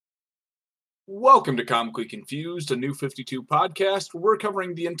Welcome to Comically Confused, a New 52 podcast where we're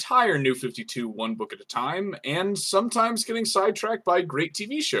covering the entire New 52 one book at a time and sometimes getting sidetracked by great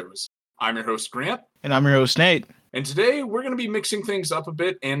TV shows. I'm your host, Grant. And I'm your host, Nate. And today we're going to be mixing things up a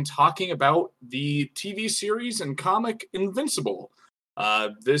bit and talking about the TV series and comic Invincible.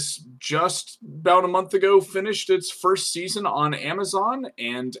 This just about a month ago finished its first season on Amazon,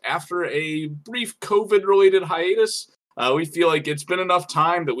 and after a brief COVID-related hiatus, we feel like it's been enough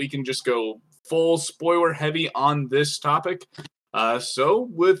time that we can just go full spoiler heavy on this topic. So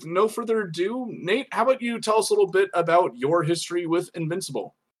with no further ado, Nate, how about you tell us a little bit about your history with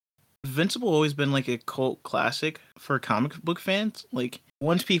Invincible? Invincible always been like a cult classic for comic book fans. Like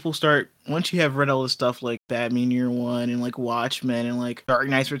once you have read all the stuff like Batman Year One and like Watchmen and like Dark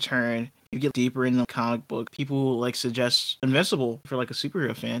Knight's Return, you get deeper in the comic book. People like suggest Invincible for like a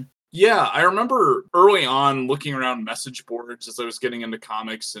superhero fan. Yeah, I remember early on looking around message boards as I was getting into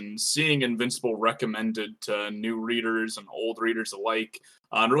comics and seeing Invincible recommended to new readers and old readers alike,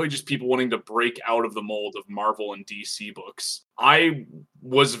 and really just people wanting to break out of the mold of Marvel and DC books. I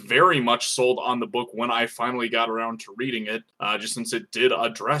was very much sold on the book when I finally got around to reading it, just since it did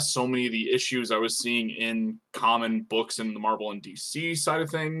address so many of the issues I was seeing in common books in the Marvel and DC side of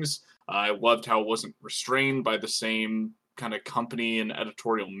things. I loved how it wasn't restrained by the same kind of company and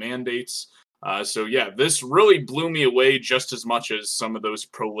editorial mandates. So yeah, this really blew me away just as much as some of those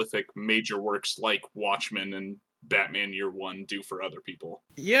prolific major works like Watchmen and Batman Year One do for other people.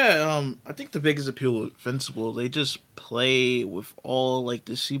 Yeah, I think the biggest appeal of Invincible, they just play with all like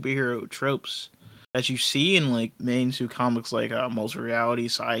the superhero tropes that you see in like mainstream comics, like multiple reality,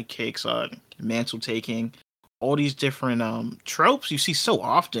 sidekicks, mantle taking, all these different tropes you see so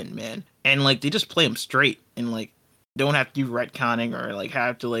often, man. And like they just play them straight and like don't have to do retconning or like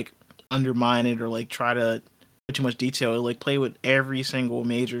have to like undermine it or like try to put too much detail. Like play with every single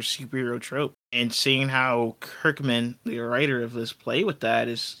major superhero trope, and seeing how Kirkman, the writer of this, play with that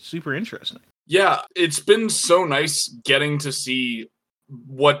is super interesting. Yeah, it's been so nice getting to see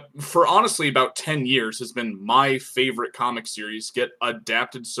what, for honestly about 10 years, has been my favorite comic series get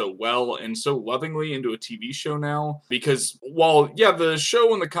adapted so well and so lovingly into a TV show now. Because while, yeah, the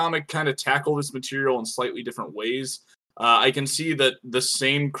show and the comic kind of tackle this material in slightly different ways, I can see that the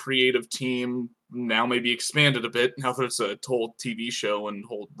same creative team, now maybe expanded a bit, now that it's a whole TV show and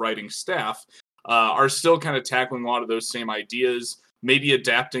whole writing staff, are still kind of tackling a lot of those same ideas. Maybe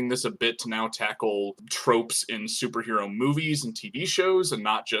adapting this a bit to now tackle tropes in superhero movies and TV shows and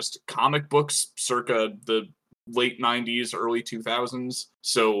not just comic books circa the late 90s, early 2000s.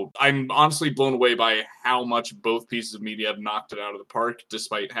 So I'm honestly blown away by how much both pieces of media have knocked it out of the park,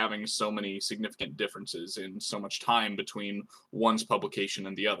 despite having so many significant differences in so much time between one's publication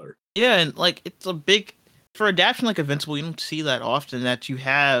and the other. Yeah, and like it's a big, for adaptation like Invincible, you don't see that often that you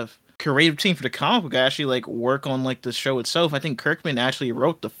have creative team for the comic book actually like work on like the show itself. I think Kirkman actually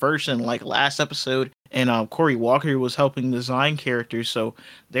wrote the first and like last episode, and Corey Walker was helping design characters, so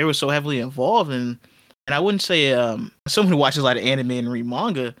they were so heavily involved. And I wouldn't say someone who watches a lot of anime and read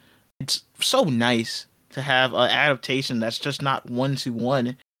manga, it's so nice to have an adaptation that's just not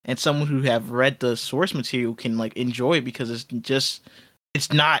 1-to-1, and someone who have read the source material can like enjoy it because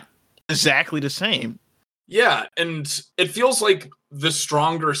it's not exactly the same. Yeah, and it feels like the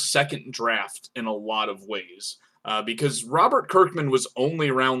stronger second draft in a lot of ways. Because Robert Kirkman was only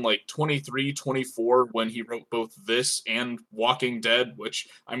around like 23, 24 when he wrote both this and Walking Dead, which,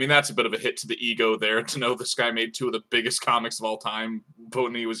 I mean, that's a bit of a hit to the ego there to know this guy made two of the biggest comics of all time,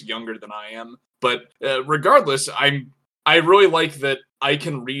 when he was younger than I am. But regardless, I really like that I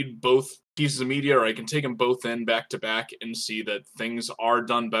can read both pieces of media, or I can take them both in back to back and see that things are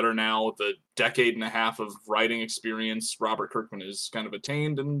done better now. The decade and a half of writing experience Robert Kirkman has kind of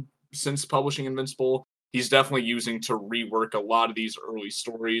attained, and since publishing Invincible, he's definitely using to rework a lot of these early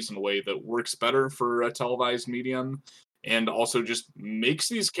stories in a way that works better for a televised medium, and also just makes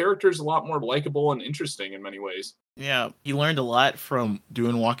these characters a lot more likable and interesting in many ways. Yeah, he learned a lot from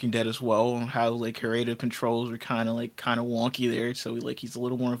doing Walking Dead as well, and how like creative controls were kind of wonky there. So like he's a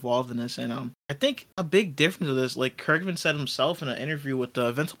little more involved in this, and I think a big difference of this, like Kirkman said himself in an interview with the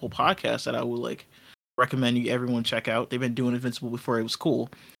Invincible podcast that I would like recommend everyone check out. They've been doing Invincible before it was cool,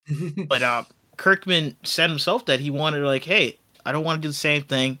 but Kirkman said himself that he wanted like, hey, I don't want to do the same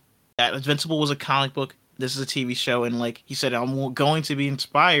thing. That Invincible was a comic book. This is a TV show, and like he said, I'm going to be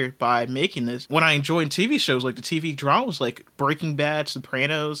inspired by making this. When I enjoy TV shows, like the TV dramas, like Breaking Bad,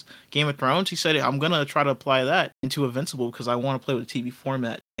 Sopranos, Game of Thrones, he said, I'm gonna try to apply that into Invincible because I want to play with the TV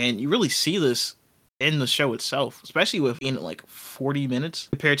format. And you really see this in the show itself, especially with being like 40 minutes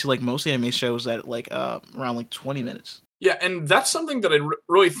compared to like most anime shows that like around like 20 minutes. Yeah, and that's something that I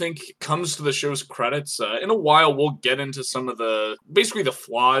really think comes to the show's credits. In a while, we'll get into some of basically the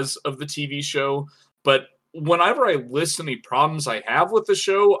flaws of the TV show. But whenever I list any problems I have with the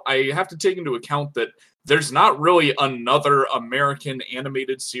show, I have to take into account that there's not really another American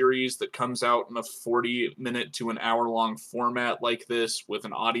animated series that comes out in a 40-minute to an hour-long format like this with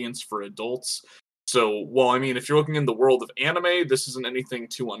an audience for adults. So, well, I mean, if you're looking in the world of anime, this isn't anything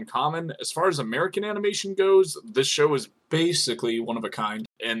too uncommon. As far as American animation goes, this show is basically one of a kind,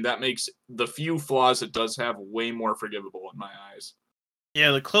 and that makes the few flaws it does have way more forgivable in my eyes.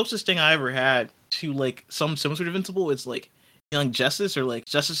 Yeah, the closest thing I ever had to like some sort of Invincible is like Young Justice or like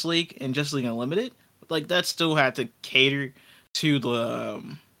Justice League and Justice League Unlimited. Like that still had to cater to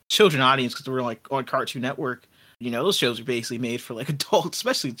the children audience because they were like on Cartoon Network. You know, those shows are basically made for like adults,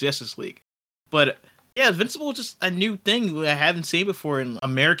 especially Justice League. But yeah, Invincible is just a new thing I haven't seen before in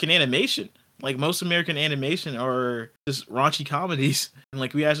American animation. Like most American animation are just raunchy comedies, and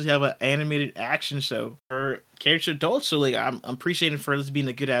like we actually have an animated action show for character adults. So like I'm appreciating for this being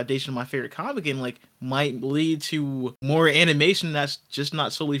a good adaptation of my favorite comic, and like might lead to more animation that's just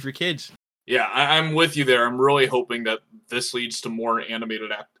not solely for kids. Yeah, I'm with you there. I'm really hoping that this leads to more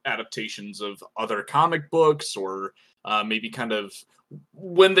animated adaptations of other comic books, or maybe kind of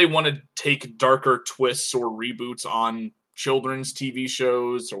when they want to take darker twists or reboots on children's TV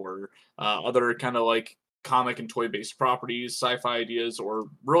shows, or other kind of like comic and toy based properties, sci-fi ideas, or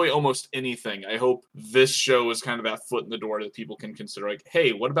really almost anything. I hope this show is kind of that foot in the door that people can consider, like,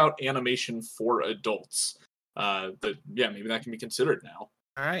 hey, what about animation for adults? Yeah, maybe that can be considered now.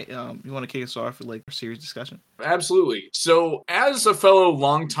 All right, you want to kick us off with like a series discussion? Absolutely. So, as a fellow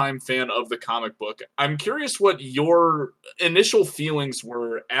longtime fan of the comic book, I'm curious what your initial feelings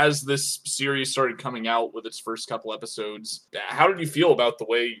were as this series started coming out with its first couple episodes. How did you feel about the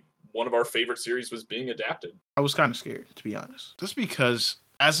way one of our favorite series was being adapted? I was kind of scared, to be honest, just because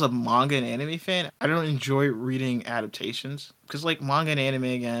as a manga and anime fan, I don't enjoy reading adaptations because like manga and anime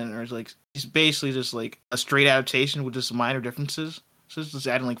again are like it's basically just like a straight adaptation with just minor differences. So it's just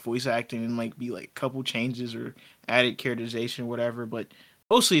adding like voice acting and like be like a couple changes or added characterization or whatever. But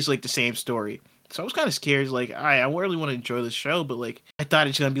mostly it's like the same story. So I was kind of scared. Like, I really want to enjoy the show, but like I thought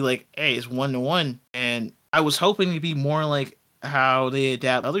it's gonna be like, hey, it's 1-to-1, and I was hoping to be more like how they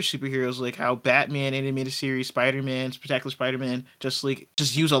adapt other superheroes, like how Batman animated series, Spider-Man, Spectacular Spider-Man, just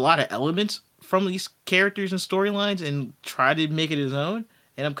use a lot of elements from these characters and storylines and try to make it his own.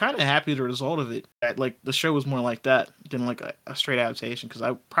 And I'm kind of happy with the result of it. That like the show was more like that than like a straight adaptation. Because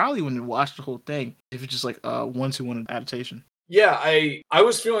I probably wouldn't watch the whole thing if it's just like a 1-to-1 adaptation. Yeah, I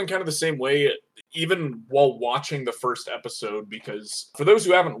was feeling kind of the same way even while watching the first episode, because for those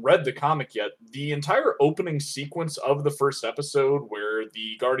who haven't read the comic yet, the entire opening sequence of the first episode where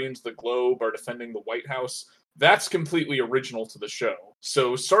the Guardians of the Globe are defending the White House, that's completely original to the show.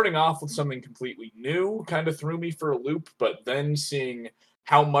 So starting off with something completely new kind of threw me for a loop, but then seeing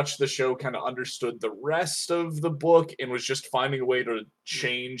how much the show kind of understood the rest of the book and was just finding a way to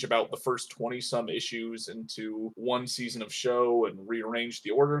change about the first 20 some issues into one season of show and rearrange the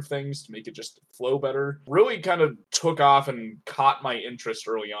order of things to make it just flow better really kind of took off and caught my interest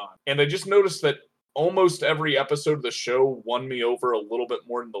early on. And I just noticed that almost every episode of the show won me over a little bit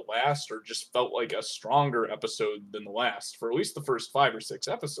more than the last, or just felt like a stronger episode than the last for at least the first 5 or 6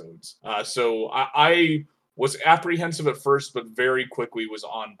 episodes. So I was apprehensive at first, but very quickly was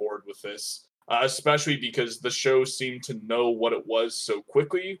on board with this, especially because the show seemed to know what it was so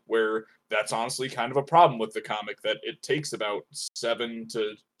quickly, where that's honestly kind of a problem with the comic, that it takes about 7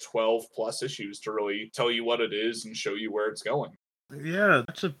 to 12 plus issues to really tell you what it is and show you where it's going. Yeah,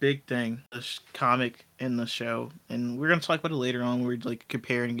 that's a big thing, this comic and the show. And we're going to talk about it later on. We're like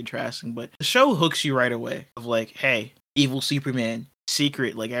comparing and contrasting, but the show hooks you right away of like, hey, evil Superman,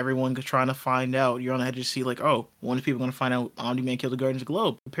 secret, like everyone trying to find out. You're on the edge to see like, oh, one of the people going to find out Omni-Man killed the Guardians of the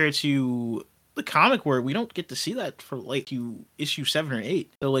Globe. Compared to the comic where we don't get to see that for like issue 7 or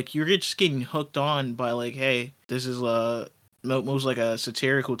 8. So like you're just getting hooked on by like, hey, this is most like a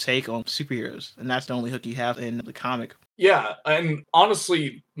satirical take on superheroes, and that's the only hook you have in the comic. Yeah, and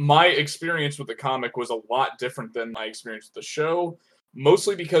honestly, my experience with the comic was a lot different than my experience with the show,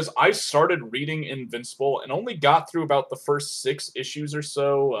 mostly because I started reading Invincible and only got through about the first 6 issues or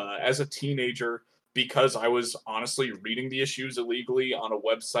so as a teenager, because I was honestly reading the issues illegally on a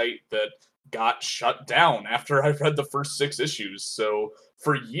website that got shut down after I read the first 6 issues. So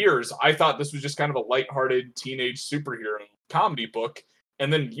for years, I thought this was just kind of a lighthearted teenage superhero comedy book.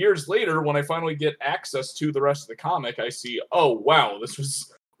 And then years later, when I finally get access to the rest of the comic, I see, oh, wow, this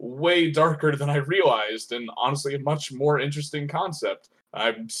was way darker than I realized, and honestly, a much more interesting concept.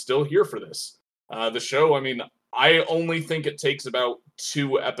 I'm still here for this. The show, I mean, I only think it takes about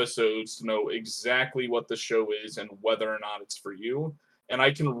 2 episodes to know exactly what the show is and whether or not it's for you. And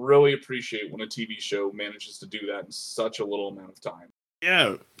I can really appreciate when a TV show manages to do that in such a little amount of time.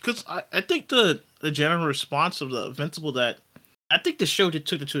 Yeah, because I think the general response of the Invincible that I think the show just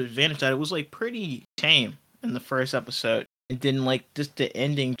took it to advantage that it was like pretty tame in the first episode. And then like just the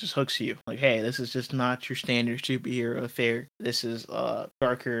ending just hooks you. Like, hey, this is just not your standard superhero affair. This is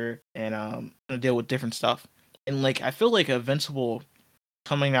darker and gonna deal with different stuff. And like I feel like Invincible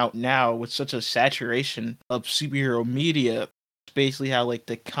coming out now with such a saturation of superhero media, basically how like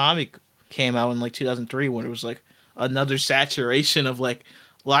the comic came out in like 2003 when it was like another saturation of like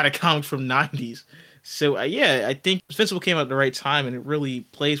a lot of comics from 90s. So yeah, I think Invincible came out at the right time and it really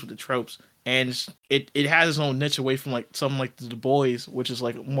plays with the tropes. And it has its own niche away from like something like The Boys, which is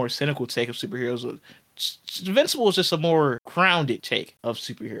like a more cynical take of superheroes. Invincible is just a more grounded take of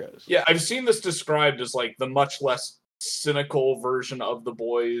superheroes. Yeah, I've seen this described as like the much less cynical version of The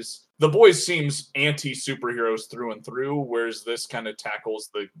Boys. The Boys seems anti-superheroes through and through, whereas this kind of tackles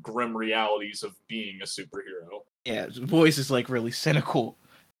the grim realities of being a superhero. Yeah, The Boys is like really cynical.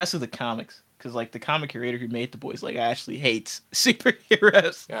 That's of the comics. Because like the comic creator who made The Boys like actually hates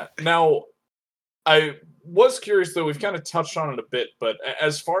superheroes. Yeah. Now, I was curious though, we've kind of touched on it a bit, but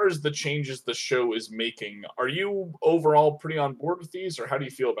as far as the changes the show is making, are you overall pretty on board with these, or how do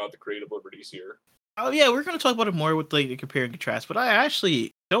you feel about the creative liberties here? Oh yeah, we're gonna talk about it more with like the compare and contrast, but I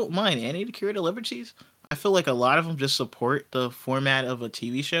actually don't mind any of the creative liberties. I feel like a lot of them just support the format of a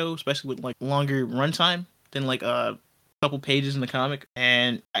TV show, especially with like longer runtime than like a couple pages in the comic.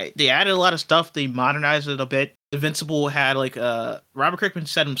 And they added a lot of stuff. They modernized it a bit. Invincible had like Robert Kirkman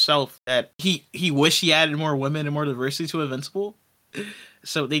said himself that he wished he added more women and more diversity to Invincible.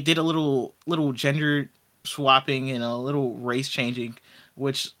 So they did a little gender swapping and a little race changing,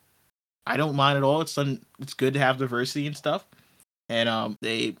 which I don't mind at all. It's good to have diversity and stuff. And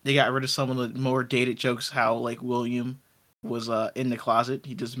they got rid of some of the more dated jokes, how like William was in the closet.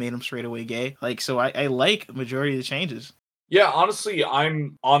 He just made him straight away gay. Like, so I like majority of the changes. Yeah, honestly,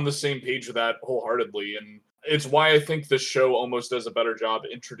 I'm on the same page with that wholeheartedly, and it's why I think this show almost does a better job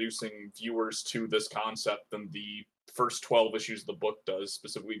introducing viewers to this concept than the first 12 issues of the book does,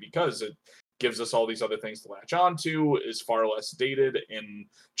 specifically because it gives us all these other things to latch onto, is far less dated, and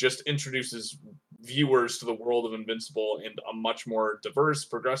just introduces viewers to the world of Invincible and a much more diverse,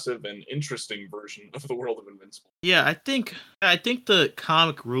 progressive, and interesting version of the world of Invincible. Yeah, I think the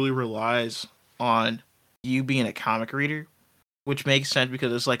comic really relies on you being a comic reader, which makes sense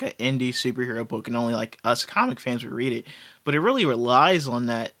because it's like an indie superhero book and only like us comic fans would read it. But it really relies on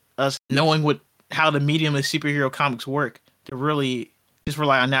that, us knowing how the medium of superhero comics work, to really just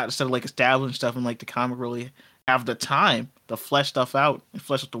rely on that instead of like establishing stuff and like the comic really have the time to flesh stuff out and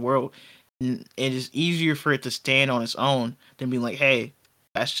flesh out the world. And it is easier for it to stand on its own than being like, hey,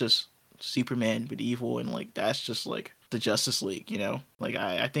 that's just Superman but evil, and like that's just like the Justice League, you know? Like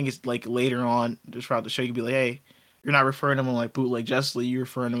I think it's like later on just throughout the show you can be like, hey, you're not referring to them like bootleg Justice League, you're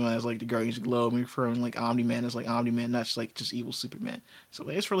referring to them as like the Guardians of the Globe, you're referring to like Omni-Man as like Omni-Man, not just like just evil Superman. So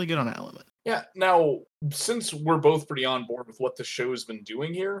like, it's really good on that element. Yeah, now, since we're both pretty on board with what the show's been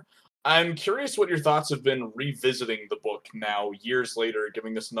doing here, I'm curious what your thoughts have been revisiting the book now, years later,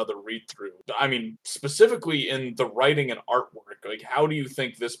 giving this another read through. I mean, specifically in the writing and artwork, like, how do you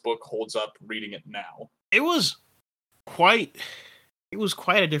think this book holds up reading it now? It was quite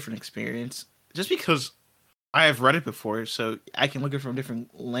a different experience, just because I have read it before, so I can look at it from different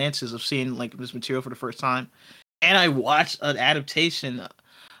lenses of seeing like this material for the first time. And I watched an adaptation,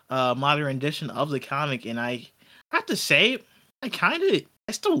 modern rendition of the comic, and I have to say, I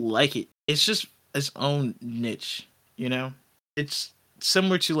still like it. It's just its own niche, you know? It's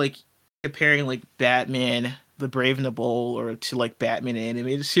similar to like comparing like Batman, The Brave and the Bold, or to like Batman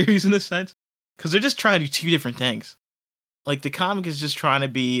animated series in a sense. Because they're just trying to do two different things. Like the comic is just trying to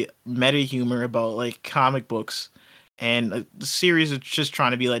be meta humor about like comic books, and the series is just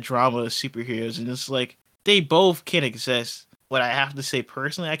trying to be like drama of superheroes, and it's like they both can exist. What I have to say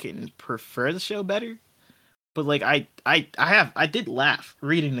personally, I can prefer the show better. But like I did laugh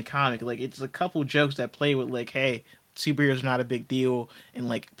reading the comic. Like it's a couple jokes that play with like, hey, superheroes are not a big deal, and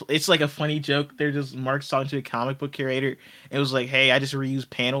like it's like a funny joke. They're just Mark's talking to a comic book curator. It was like, hey, I just reuse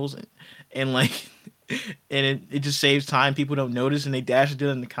panels and like and it just saves time. People don't notice and they dash it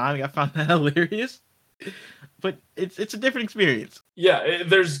in the comic. I found that hilarious. But it's a different experience. Yeah,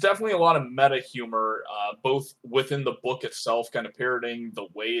 there's definitely a lot of meta humor, both within the book itself, kind of parodying the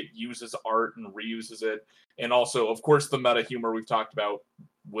way it uses art and reuses it, and also, of course, the meta humor we've talked about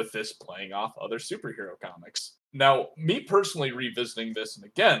with this playing off other superhero comics. Now, me personally revisiting this, and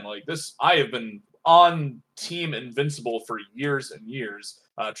again, like this, I have been on Team Invincible for years and years,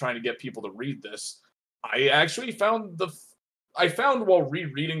 trying to get people to read this. I actually I found while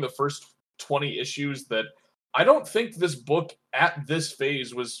rereading the first 20 issues that I don't think this book at this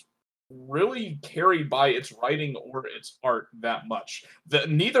phase was really carried by its writing or its art that much.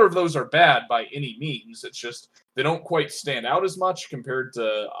 Neither of those are bad by any means. It's just they don't quite stand out as much compared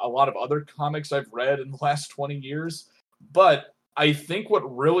to a lot of other comics I've read in the last 20 years. But I think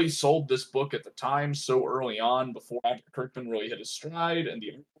what really sold this book at the time so early on, before Kirkman really hit his stride and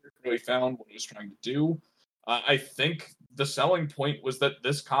the art really found what he was trying to do, I think the selling point was that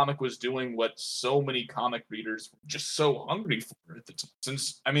this comic was doing what so many comic readers were just so hungry for at the time.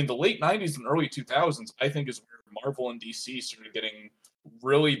 Since, I mean, the late 90s and early 2000s, I think is where Marvel and DC started getting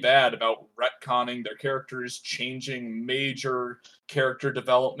really bad about retconning their characters, changing major character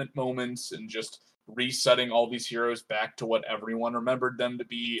development moments, and just resetting all these heroes back to what everyone remembered them to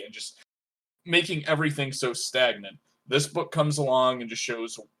be, and just making everything so stagnant. This book comes along and just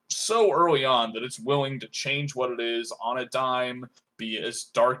shows so early on that it's willing to change what it is on a dime, be as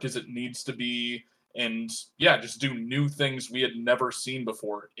dark as it needs to be, and yeah, just do new things we had never seen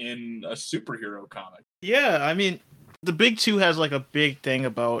before in a superhero comic. Yeah, I mean, the Big Two has like a big thing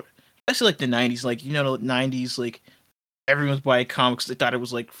about, especially like the 90s, like, you know, the 90s, like everyone was buying comics, they thought it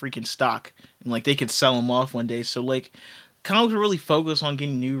was like freaking stock and like they could sell them off one day. So like comics were really focused on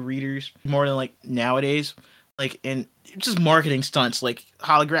getting new readers more than like nowadays. Like, and just marketing stunts, like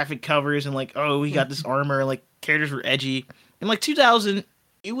holographic covers and like, oh, we got this armor, like characters were edgy. In like 2000,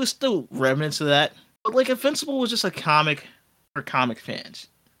 it was still remnants of that. But like Invincible was just a comic for comic fans.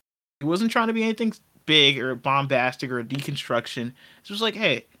 It wasn't trying to be anything big or bombastic or a deconstruction. It was like,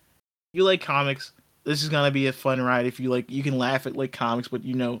 hey, you like comics, this is gonna be a fun ride. If you like, you can laugh at like comics, but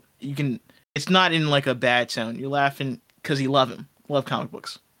you know, you can, it's not in like a bad sound. You're laughing because you love comic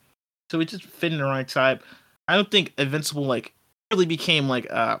books. So it just fit in the right type. I don't think Invincible like really became like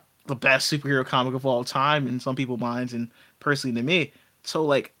the best superhero comic of all time in some people's minds, and personally to me. So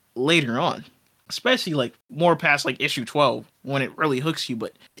like later on, especially like more past like issue 12 when it really hooks you,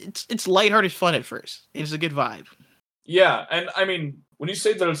 but it's lighthearted fun at first. It's a good vibe. Yeah, and I mean, when you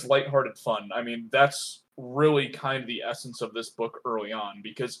say that it's lighthearted fun, I mean, that's really kind of the essence of this book early on,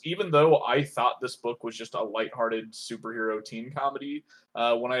 because even though I thought this book was just a lighthearted superhero teen comedy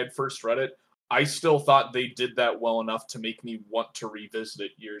when I had first read it, I still thought they did that well enough to make me want to revisit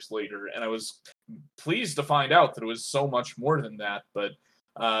it years later, and I was pleased to find out that it was so much more than that. But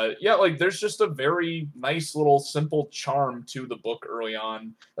yeah, like there's just a very nice little simple charm to the book early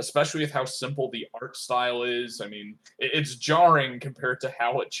on, especially with how simple the art style is. I mean, it's jarring compared to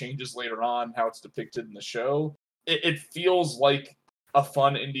how it changes later on, how it's depicted in the show. It feels like a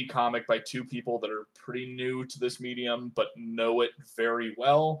fun indie comic by two people that are pretty new to this medium, but know it very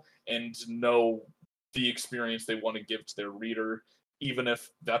well and know the experience they want to give to their reader, even if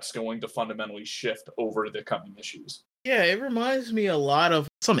that's going to fundamentally shift over the coming issues. Yeah, it reminds me a lot of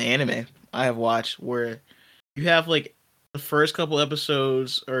some anime I have watched where you have like the first couple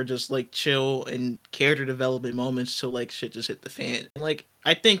episodes are just like chill and character development moments till like shit just hit the fan. Like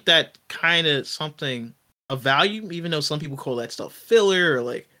I think that kind of something of value, even though some people call that stuff filler or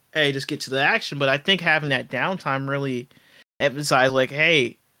like, hey, just get to the action. But I think having that downtime really emphasize like,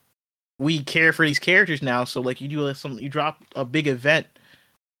 hey, we care for these characters now. So like you do you drop a big event,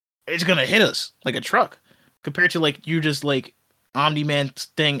 it's gonna hit us like a truck. Compared to like you just like Omni-Man's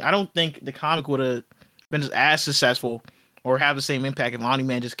thing, I don't think the comic would have been as successful or have the same impact if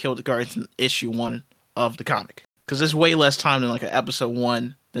Omni-Man just killed the Guardians in issue 1 of the comic. Because there's way less time than like an episode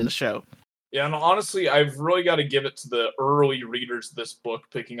 1 than the show. Yeah, and honestly, I've really got to give it to the early readers of this book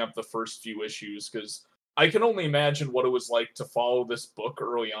picking up the first few issues, because I can only imagine what it was like to follow this book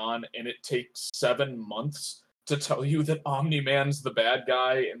early on, and it takes 7 months to tell you that Omni-Man's the bad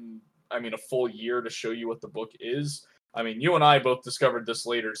guy, and I mean, a full year to show you what the book is. I mean, you and I both discovered this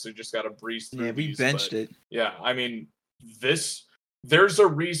later, so just got to breeze through. Yeah, we benched it. Yeah, I mean, there's a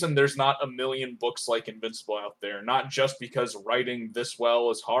reason there's not a million books like Invincible out there. Not just because writing this well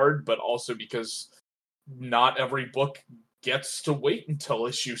is hard, but also because not every book gets to wait until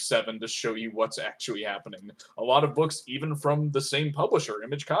issue 7 to show you what's actually happening. A lot of books, even from the same publisher,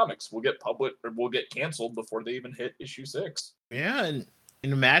 Image Comics, will get canceled before they even hit issue 6. Yeah, and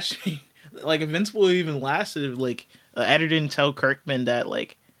imagine like Invincible even lasted like the editor didn't tell Kirkman that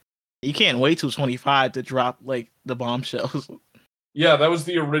like you can't wait till 25 to drop like the bombshells. Yeah, that was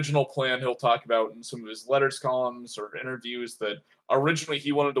the original plan. He'll talk about in some of his letters columns or interviews that originally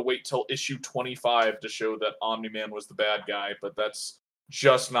he wanted to wait till issue 25 to show that Omni-Man was the bad guy, but that's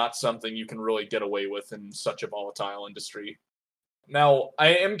just not something you can really get away with in such a volatile industry. Now,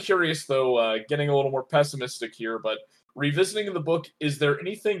 I am curious, though, getting a little more pessimistic here, but revisiting the book, is there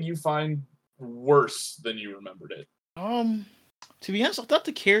anything you find worse than you remembered it? Um, to be honest, I thought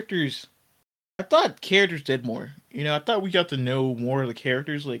characters did more. You know, I thought we got to know more of the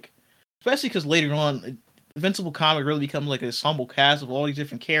characters, like especially because later on, Invincible comic really becomes like a ensemble cast of all these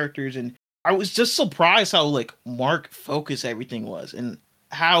different characters, and I was just surprised how like Mark focused everything was, and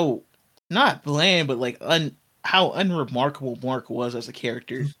how not bland, but like how unremarkable Mark was as a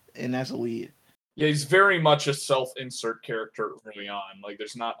character and as a lead. Yeah, he's very much a self-insert character early on. Like,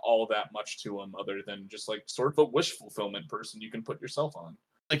 there's not all that much to him other than just like sort of a wish fulfillment person you can put yourself on.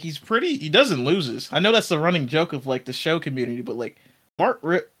 Like he doesn't loses. I know that's the running joke of like the show community, but like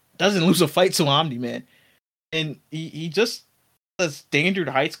doesn't lose a fight to Omni Man, and he just a standard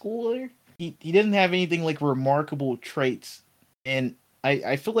high schooler. He didn't have anything like remarkable traits, and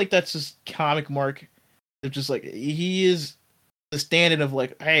I feel like that's just comic Mark. It's just like he is the standard of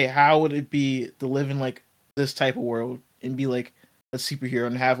like, hey, how would it be to live in like this type of world and be like a superhero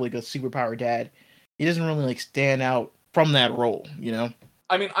and have like a superpower dad? He doesn't really like stand out from that role, you know.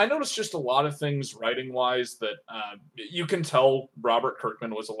 I mean, I noticed just a lot of things writing wise that you can tell Robert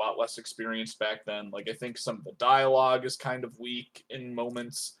Kirkman was a lot less experienced back then. Like, I think some of the dialogue is kind of weak in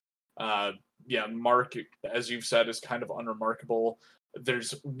moments. Yeah, Mark, as you've said, is kind of unremarkable.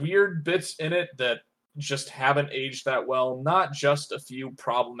 There's weird bits in it that just haven't aged that well. Not just a few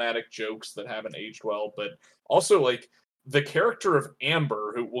problematic jokes that haven't aged well, but also like the character of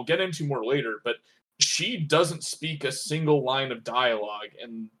Amber, who we'll get into more later, but she doesn't speak a single line of dialogue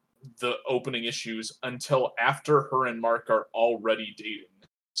in the opening issues until after her and Mark are already dating.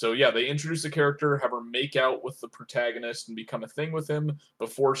 So yeah, they introduce the character, have her make out with the protagonist and become a thing with him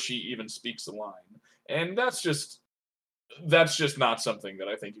before she even speaks a line. And that's just not something that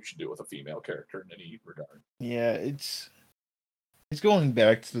I think you should do with a female character in any regard. Yeah, it's going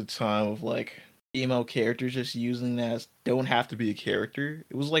back to the time of like female characters just using that as don't have to be a character.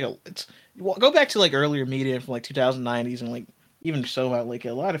 It was like go back to like earlier media from like 2090s and like even so out like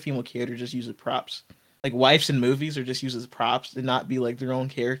a lot of female characters just use it props. Like wives in movies are just used as props to not be like their own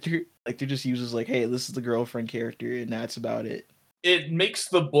character. Like they're just used as like, hey, this is the girlfriend character and that's about it. It makes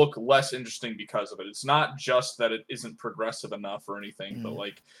the book less interesting because of it. It's not just that it isn't progressive enough or anything, but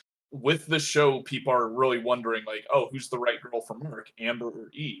like with the show, people are really wondering like, oh, who's the right girl for Mark, Amber or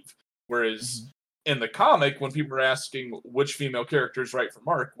Eve? Whereas in the comic, when people are asking which female character is right for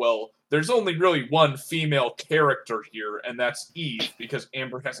Mark, well, there's only really one female character here, and that's Eve, because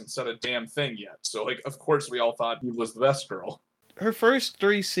Amber hasn't said a damn thing yet. So, like, of course, we all thought Eve was the best girl. Her first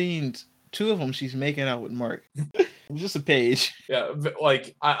 3 scenes, 2 of them, she's making out with Mark. Just a page. Yeah,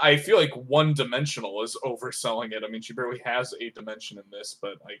 like, I feel like one dimensional is overselling it. I mean, she barely has a dimension in this,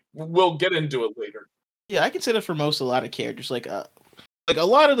 but like, we'll get into it later. Yeah, I can say that for a lot of characters. Like a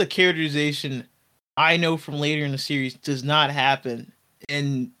lot of the characterization I know from later in the series does not happen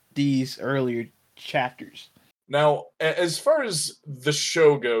in these earlier chapters. Now, as far as the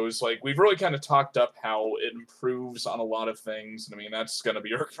show goes, like we've really kind of talked up how it improves on a lot of things. I mean, that's going to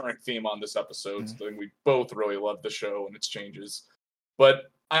be our current theme on this episode. So we both really love the show and its changes. But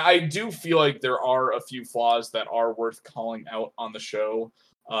I do feel like there are a few flaws that are worth calling out on the show.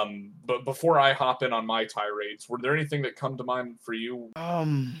 But before I hop in on my tirades, were there anything that come to mind for you?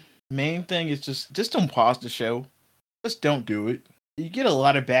 Main thing is just don't pause the show. Just don't do it. You get a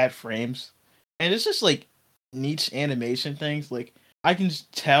lot of bad frames, and it's just like niche animation things. Like I can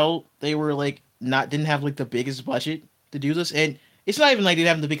just tell they were like didn't have like the biggest budget to do this, and it's not even like they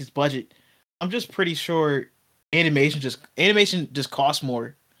didn't have the biggest budget. I'm just pretty sure animation just costs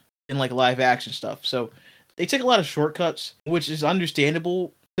more than like live action stuff. So they take a lot of shortcuts, which is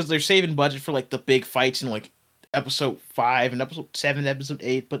understandable because they're saving budget for like the big fights in like episode 5 and episode 7, episode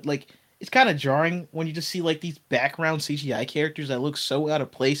 8, but like it's kind of jarring when you just see like these background CGI characters that look so out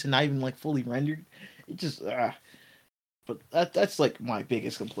of place and not even like fully rendered. It just but that's like my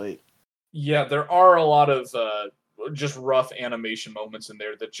biggest complaint. Yeah, there are a lot of just rough animation moments in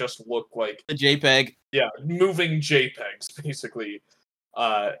there that just look like the JPEG. Yeah, moving JPEGs basically.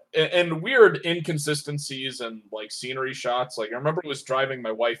 And weird inconsistencies and like scenery shots. Like I remember it was driving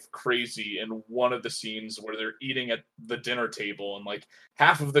my wife crazy in one of the scenes where they're eating at the dinner table, and like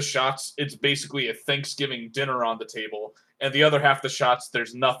half of the shots it's basically a Thanksgiving dinner on the table, and the other half of the shots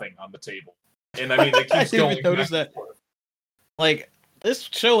there's nothing on the table. And I mean it keeps going. I noticed that. Like this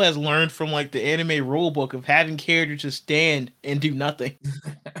show has learned from like the anime rulebook of having characters just stand and do nothing.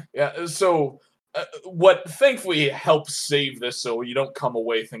 Yeah, so what thankfully helps save this so you don't come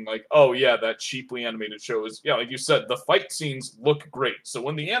away thinking like, oh yeah, that cheaply animated show is, yeah, like you said, the fight scenes look great. So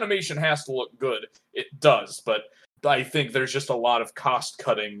when the animation has to look good, it does. But I think there's just a lot of cost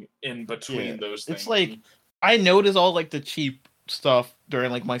cutting in between those things. It's like I noticed all like the cheap stuff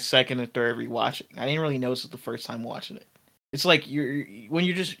during like my second and third rewatching. I didn't really notice it the first time watching it. It's like when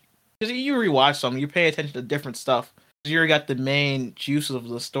you just because you rewatch something, you pay attention to different stuff. You already got the main juices of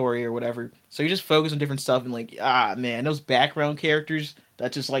the story or whatever, so you just focus on different stuff and like man, those background characters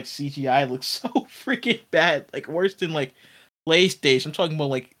that just like CGI looks so freaking bad, like worse than like PlayStation. I'm talking about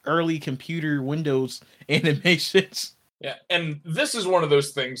like early computer Windows animations. Yeah, and this is one of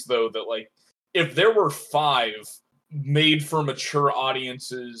those things though that like if there were 5 made for mature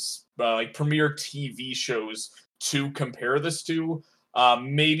audiences, like premiere TV shows to compare this to,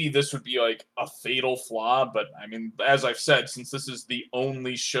 maybe this would be like a fatal flaw. But I mean, as I've said, since this is the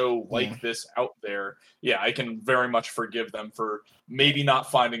only show like this out there, yeah, I can very much forgive them for maybe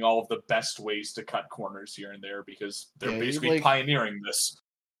not finding all of the best ways to cut corners here and there, because they're basically like, pioneering this.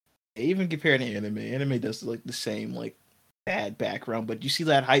 Even compared to anime does like the same like bad background, but you see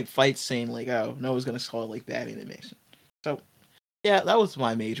that hype fight saying like, oh, no one's gonna call it like bad animation. So yeah, that was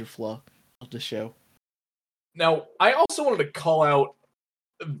my major flaw of the show. Now, I also wanted to call out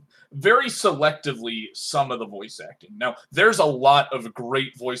very selectively some of the voice acting. Now, there's a lot of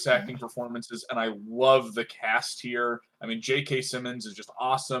great voice acting performances, and I love the cast here. I mean, J.K. Simmons is just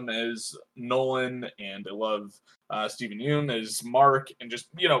awesome as Nolan, and I love Steven Yeun as Mark, and just,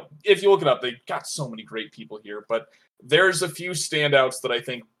 you know, if you look it up, they got so many great people here, but there's a few standouts that I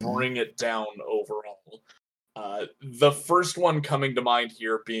think bring it down overall. The first one coming to mind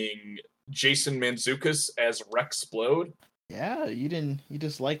here being Jason Mantzoukas as Rexplode. Yeah, you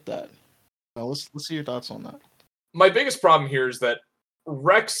just like that. Well, let's see your thoughts on that. My biggest problem here is that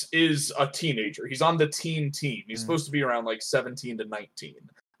Rex is a teenager. He's on the teen team. He's supposed to be around like 17 to 19,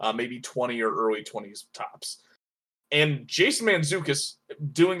 maybe 20 or early 20s tops. And Jason Mantzoukas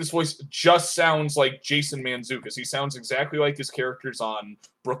doing this voice just sounds like Jason Mantzoukas. He sounds exactly like his characters on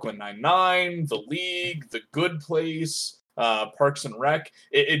Brooklyn Nine-Nine, The League, The Good Place, Parks and Rec.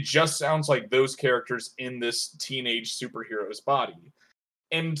 It just sounds like those characters in this teenage superhero's body.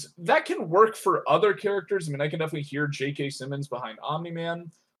 And that can work for other characters. I mean, I can definitely hear J.K. Simmons behind Omni-Man,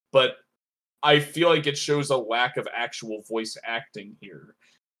 but I feel like it shows a lack of actual voice acting here.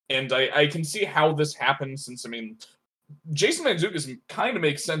 And I can see how this happens, since, I mean, Jason Mantzoukas kind of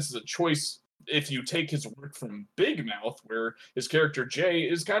makes sense as a choice if you take his work from Big Mouth, where his character Jay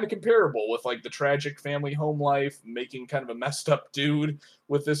is kind of comparable with like the tragic family home life, making kind of a messed up dude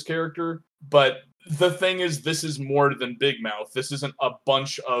with this character. But the thing is, this is more than Big Mouth. This isn't a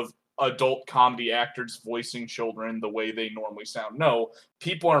bunch of adult comedy actors voicing children the way they normally sound. No,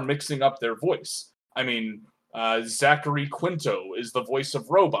 people are mixing up their voice. I mean, Zachary Quinto is the voice of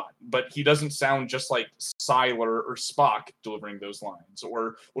Robot, but he doesn't sound just like Sylar or Spock delivering those lines.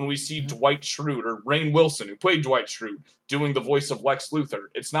 Or when we see Dwight Schrute or Rainn Wilson, who played Dwight Schrute, doing the voice of Lex Luthor,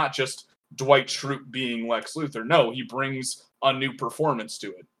 it's not just Dwight Schrute being Lex Luthor. No, he brings a new performance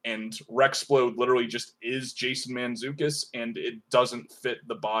to it. And Rexplode literally just is Jason Mantzoukas, and it doesn't fit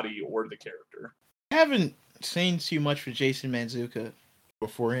the body or the character. I haven't seen too much for Jason Mantzoukas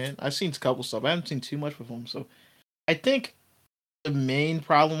beforehand. I've seen a couple stuff. I haven't seen too much with him, so I think the main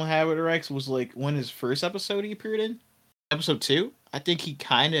problem I had with Rex was like when his first episode he appeared in, episode 2. I think he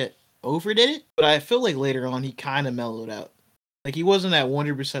kind of overdid it, but I feel like later on he kind of mellowed out. Like he wasn't at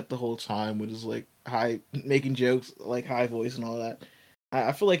 100% the whole time with his like high making jokes, like high voice and all that.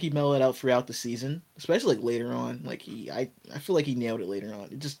 I feel like he mellowed out throughout the season, especially like later on. Like I feel like he nailed it later on.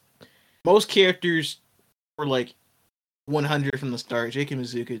 It just most characters were like 100 from the start. J.K.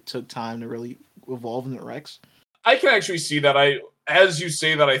 Mantzoukas took time to really evolve into Rex. I can actually see that. As you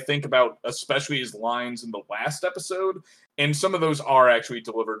say that, I think about especially his lines in the last episode, and some of those are actually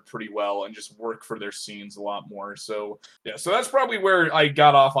delivered pretty well and just work for their scenes a lot more. So yeah, so that's probably where I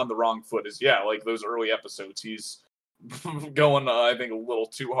got off on the wrong foot. Is like those early episodes, he's going I think a little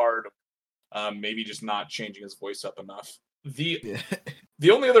too hard. Maybe just not changing his voice up enough. The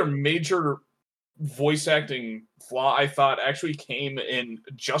only other major voice acting flaw I thought actually came in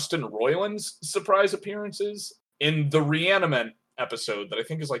Justin Roiland's surprise appearances in the Reanimate episode that I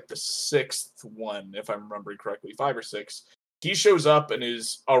think is like the 6th one, if I'm remembering correctly, 5 or 6. He shows up and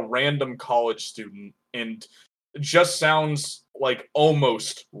is a random college student and just sounds like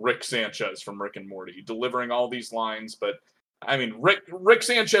almost Rick Sanchez from Rick and Morty, delivering all these lines. But I mean, Rick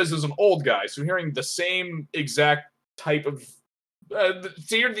Sanchez is an old guy, so hearing the same exact type of to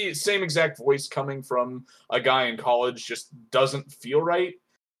hear the same exact voice coming from a guy in college just doesn't feel right.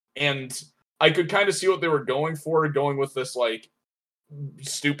 And I could kind of see what they were going for, going with this like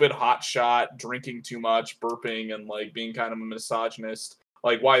stupid hotshot, drinking too much, burping, and like being kind of a misogynist.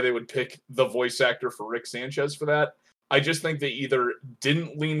 like why they would pick the voice actor for Rick Sanchez for that. I just think they either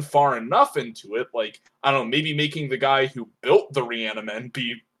didn't lean far enough into it, like, I don't know, maybe making the guy who built the Reanimen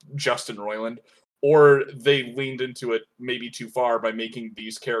be Justin Roiland, or they leaned into it maybe too far by making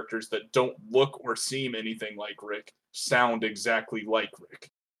these characters that don't look or seem anything like Rick sound exactly like Rick.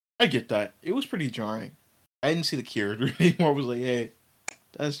 I get that. It was pretty jarring. I didn't see the character anymore. I was like, hey,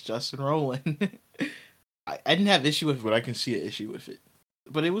 that's Justin Roiland. I didn't have issue with it, but I can see an issue with it.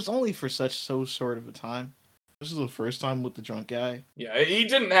 But it was only for so short of a time. This is the first time with the drunk guy. Yeah, he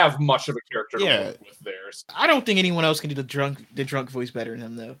didn't have much of a character to Yeah. work with theirs. I don't think anyone else can do the drunk voice better than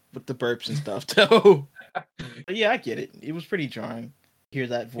him though, with the burps and stuff. Though. But yeah, I get it. It was pretty jarring. Hear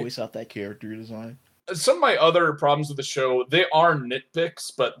that voice out that character design. Some of my other problems with the show, they are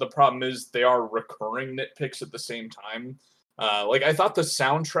nitpicks, but the problem is they are recurring nitpicks at the same time. Like, I thought the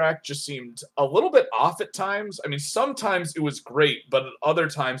soundtrack just seemed a little bit off at times. I mean, sometimes it was great, but at other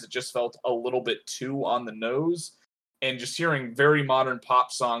times it just felt a little bit too on the nose. And just hearing very modern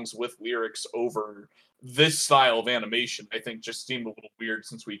pop songs with lyrics over this style of animation, I think just seemed a little weird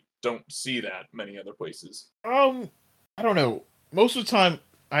since we don't see that many other places. I don't know. Most of the time,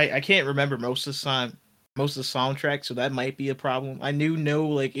 I can't remember most of the soundtrack, so that might be a problem. I know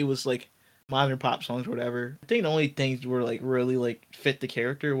like it was like modern pop songs or whatever. I think the only things were like really like fit the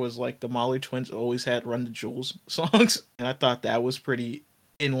character was like the Molly Twins always had Run the Jewels songs, and I thought that was pretty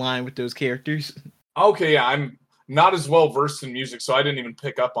in line with those characters. Okay, yeah, I'm not as well versed in music, so I didn't even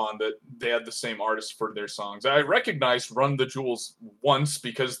pick up on that they had the same artist for their songs. I recognized Run the Jewels once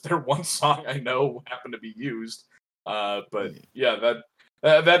because their one song I know happened to be used. But yeah,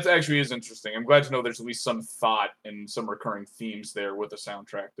 that actually is interesting. I'm glad to know there's at least some thought and some recurring themes there with the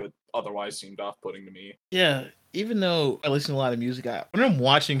soundtrack that otherwise seemed off-putting to me. Yeah, even though I listen to a lot of music, when I'm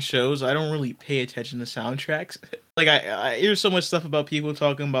watching shows, I don't really pay attention to soundtracks. Like I hear so much stuff about people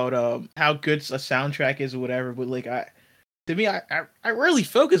talking about how good a soundtrack is or whatever, but like I rarely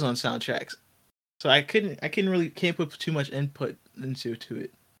focus on soundtracks, so I can't put too much input into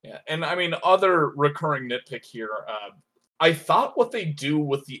it. Yeah, and I mean, other recurring nitpick here. I thought what they do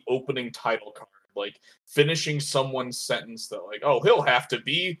with the opening title card, like finishing someone's sentence that like, oh, he'll have to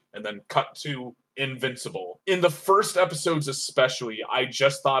be, and then cut to invincible. In the first episodes especially, I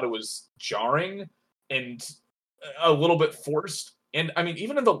just thought it was jarring and a little bit forced. And I mean,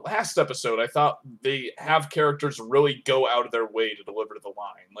 even in the last episode, I thought they have characters really go out of their way to deliver the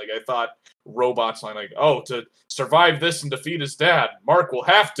line. Like, I thought Robot's line, like, oh, to survive this and defeat his dad, Mark will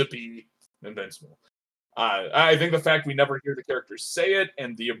have to be invincible. I think the fact we never hear the characters say it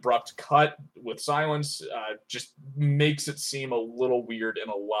and the abrupt cut with silence just makes it seem a little weird in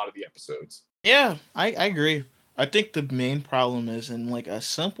a lot of the episodes. Yeah, I agree. I think the main problem is in like a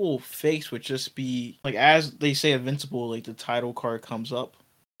simple face would just be like, as they say invincible, like the title card comes up.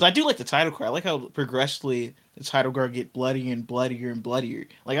 So I do like the title card. I like how progressively the title card get bloodier and bloodier and bloodier.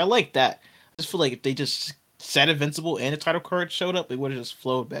 Like, I like that. I just feel like if they just said invincible and the title card showed up, it would have just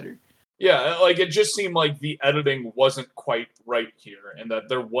flowed better. Yeah, like it just seemed like the editing wasn't quite right here, and that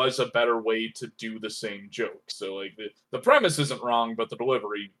there was a better way to do the same joke. So like the premise isn't wrong, but the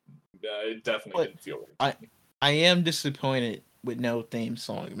delivery it definitely didn't feel right. I am disappointed with no theme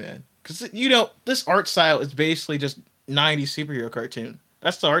song, man, because this art style is basically just 90s superhero cartoon.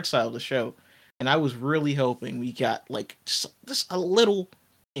 That's the art style of the show, and I was really hoping we got like just a little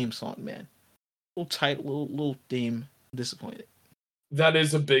theme song, man, little tight, little theme. I'm disappointed. That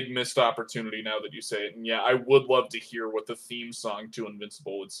is a big missed opportunity now that you say it. And yeah, I would love to hear what the theme song to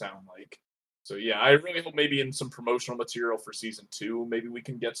Invincible would sound like. So yeah, I really hope maybe in some promotional material for season 2, maybe we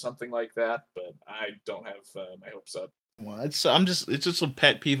can get something like that, but I don't have my hopes up. Well, it's just a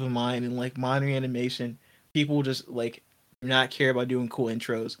pet peeve of mine in like modern animation. People just like not care about doing cool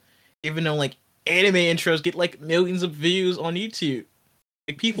intros. Even though like anime intros get like millions of views on YouTube.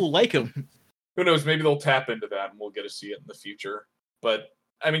 Like, people like them. Who knows, maybe they'll tap into that and we'll get to see it in the future. But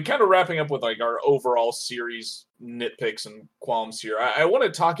I mean, kind of wrapping up with like our overall series nitpicks and qualms here, I want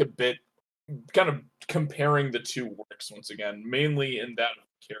to talk a bit, kind of comparing the two works once again, mainly in that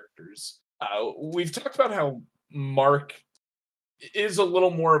of characters. We've talked about how Mark is a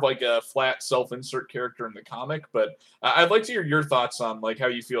little more of like a flat self-insert character in the comic, but I'd like to hear your thoughts on like how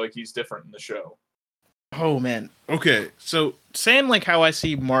you feel like he's different in the show. Oh man. Okay. So saying like how I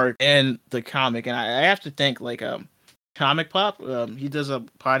see Mark in the comic, and I have to think like Comic Pop. He does a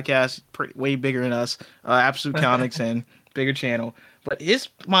podcast way bigger than us, Absolute Comics, and bigger channel. But his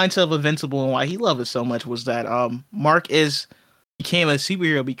mindset of Invincible and why he loved it so much was that Mark became a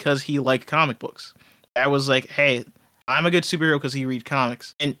superhero because he liked comic books. I was like, hey, I'm a good superhero because he reads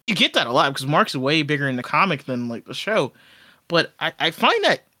comics, and you get that a lot because Mark's way bigger in the comic than like the show. but I find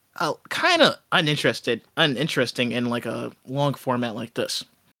that kind of uninteresting in like a long format like this.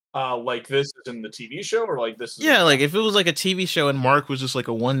 Like this is in the TV show, or like this is Yeah, like if it was like a TV show and Mark was just like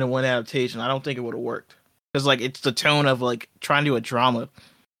a 1-to-1 adaptation, I don't think it would have worked. Because like it's the tone of like trying to do a drama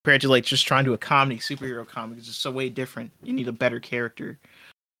compared to like just trying to do a comedy, superhero comic is just so way different. You need a better character.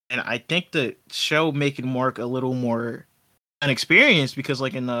 And I think the show making Mark a little more unexperienced because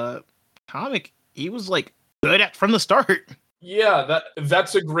like in the comic, he was like good at from the start. Yeah,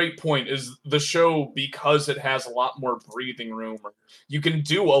 that's a great point. Is the show, because it has a lot more breathing room, or you can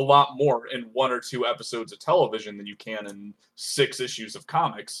do a lot more in 1 or 2 episodes of television than you can in 6 issues of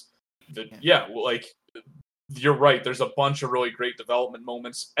comics. Like you're right. There's a bunch of really great development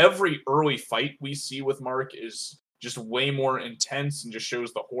moments. Every early fight we see with Mark is just way more intense and just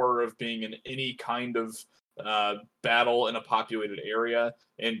shows the horror of being in any kind of battle in a populated area.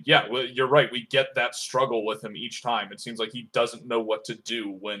 And yeah, you're right. We get that struggle with him each time. It seems like he doesn't know what to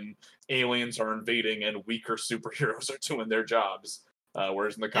do when aliens are invading and weaker superheroes are doing their jobs.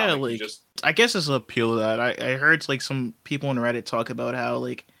 Whereas in the comic, Like, he just I guess it's the appeal of that. I heard like some people on Reddit talk about how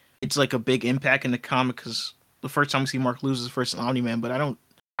like it's like a big impact in the comic because the first time we see Mark lose his first Omni-Man, but I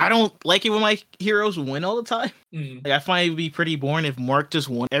don't like it when my heroes win all the time. Mm. Like I find it would be pretty boring if Mark just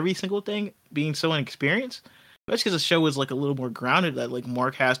won every single thing, being so inexperienced. That's because the show is like a little more grounded. That like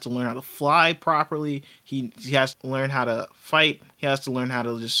Mark has to learn how to fly properly. He has to learn how to fight. He has to learn how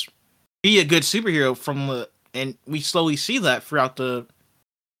to just be a good superhero and we slowly see that throughout the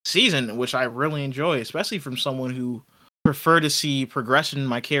season, which I really enjoy, especially from someone who prefer to see progression in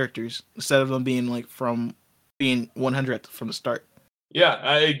my characters instead of them being like from being 100 from the start.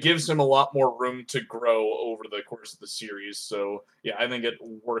 Yeah, it gives him a lot more room to grow over the course of the series. So yeah, I think it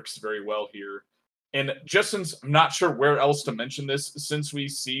works very well here. And just since I'm not sure where else to mention this, since we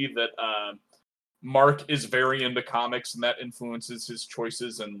see that Mark is very into comics and that influences his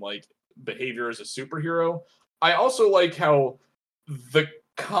choices and like behavior as a superhero, I also like how the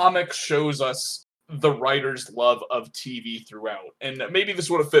comic shows us the writer's love of TV throughout. And maybe this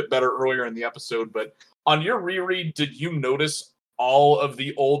would have fit better earlier in the episode, but on your reread, did you notice all of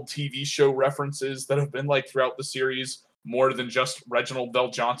the old TV show references that have been like throughout the series more than just Reginald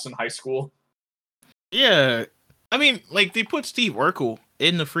VelJohnson High School? Yeah, I mean, like they put Steve Urkel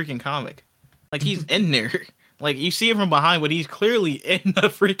in the freaking comic, like he's in there. Like you see him from behind, but he's clearly in the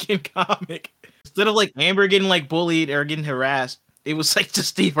freaking comic. Instead of like Amber getting like bullied or getting harassed, it was like just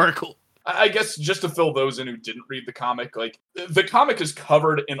Steve Urkel. I guess just to fill those in who didn't read the comic, like the comic is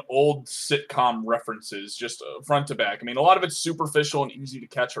covered in old sitcom references, just front to back. I mean, a lot of it's superficial and easy to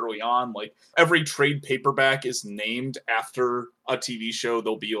catch early on. Like every trade paperback is named after a TV show.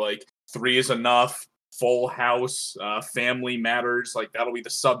 There'll be like 3 is Enough, Full House, Family Matters. Like that'll be the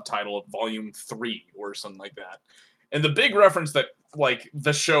subtitle of Volume 3 or something like that. And the big reference that like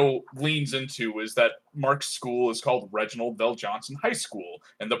the show leans into is that Mark's school is called Reginald VelJohnson High School,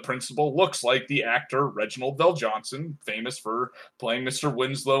 and the principal looks like the actor Reginald VelJohnson, famous for playing Mr.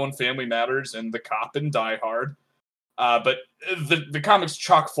 Winslow in Family Matters and the cop in Die Hard. But the comic's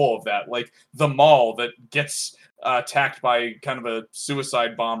chock full of that. Like the mall that gets attacked by kind of a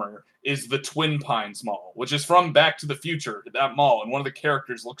suicide bomber is the Twin Pines Mall, which is from Back to the Future, that mall, and one of the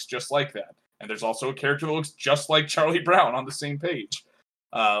characters looks just like that. And there's also a character that looks just like Charlie Brown on the same page.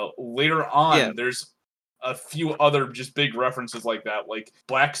 Later on, there's a few other just big references like that, like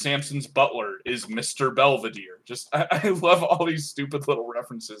Black Samson's butler is Mr. Belvedere. Just, I love all these stupid little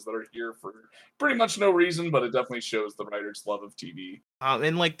references that are here for pretty much no reason, but it definitely shows the writer's love of TV.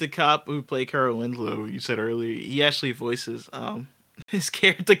 And like the cop who played Carol Winslow, you said earlier, he actually voices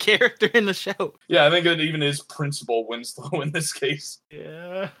the character in the show. Yeah, I think it even is Principal Winslow in this case.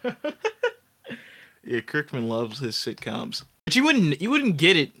 Yeah. Yeah, Kirkman loves his sitcoms. But you wouldn't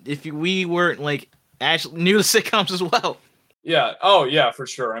get it if we weren't like actually knew the sitcoms as well. Yeah. Oh, yeah, for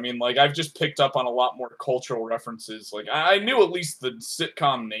sure. I mean, like I've just picked up on a lot more cultural references. Like I knew at least the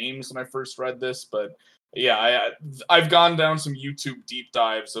sitcom names when I first read this, but yeah, I've gone down some YouTube deep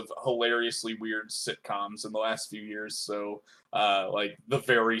dives of hilariously weird sitcoms in the last few years. So, like the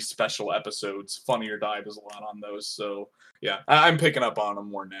very special episodes, Funny or Die does a lot on those. So, yeah, I'm picking up on them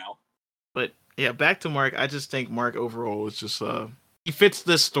more now. But yeah, back to Mark. I just think Mark overall is just he fits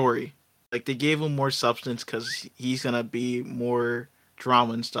this story. Like they gave him more substance because he's gonna be more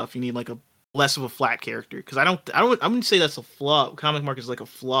drama and stuff. You need like a less of a flat character because I wouldn't say that's a flaw. Comic Mark is like a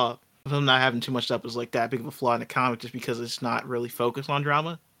flaw of him not having too much stuff is like that big of a flaw in the comic just because it's not really focused on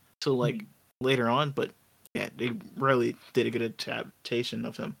drama till like later on. But yeah, they really did a good adaptation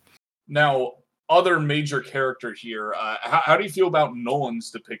of him. Now, other major character here. How do you feel about Nolan's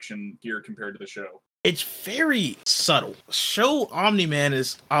depiction here compared to the show? It's very subtle. Show Omni-Man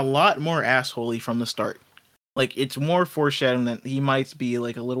is a lot more assholey from the start. Like, it's more foreshadowing that he might be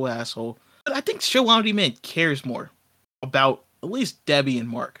like a little asshole. But I think Show Omni-Man cares more about at least Debbie and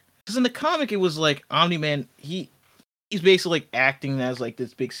Mark. Because in the comic, it was like Omni-Man, he's basically like acting as like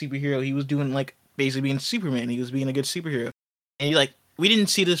this big superhero. He was doing like basically being Superman. He was being a good superhero. And he like, we didn't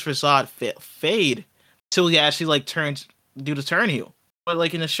see this facade fade till he actually like do the turn heel. But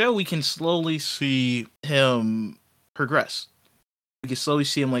like in the show, we can slowly see him progress. We can slowly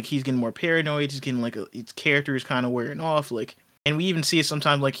see him like he's getting more paranoid. He's getting like his character is kind of wearing off. Like, and we even see it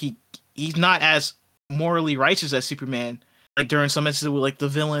sometimes like he's not as morally righteous as Superman. Like during some instances with like the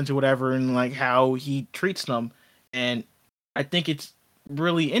villains or whatever, and like how he treats them. And I think it's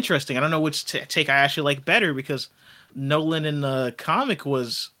really interesting. I don't know which take I actually like better, because Nolan in the comic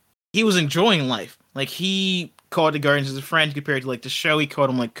he was enjoying life. Like, he called the Guardians as a friend compared to like the show. He called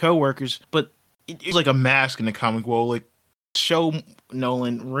them like co-workers, but it was like a mask in the comic. Well, like, show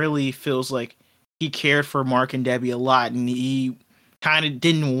Nolan really feels like he cared for Mark and Debbie a lot, and he kind of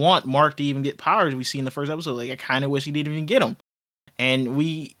didn't want Mark to even get powers. We see in the first episode, like, I kind of wish he didn't even get them. And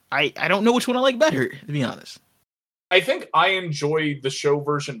I don't know which one I like better, to be honest. I think I enjoy the show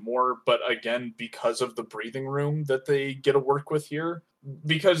version more, but again, because of the breathing room that they get to work with here.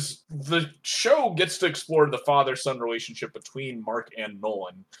 Because the show gets to explore the father-son relationship between Mark and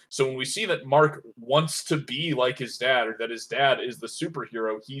Nolan. So when we see that Mark wants to be like his dad, or that his dad is the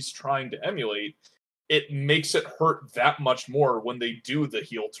superhero he's trying to emulate, it makes it hurt that much more when they do the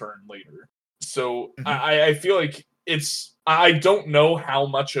heel turn later. So I feel like I don't know how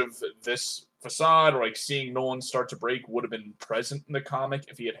much of this facade or like seeing Nolan start to break would have been present in the comic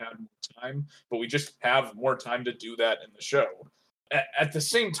if he had more time, but we just have more time to do that in the show. At the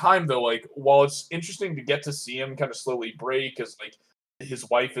same time, though, like, while it's interesting to get to see him kind of slowly break, as like his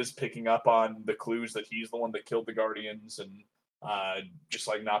wife is picking up on the clues that he's the one that killed the Guardians, and just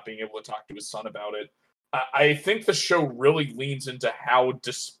like not being able to talk to his son about it, I think the show really leans into how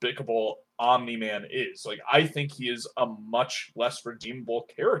despicable Omni-Man is. Like, I think he is a much less redeemable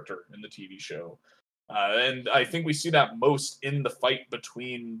character in the TV show. And I think we see that most in the fight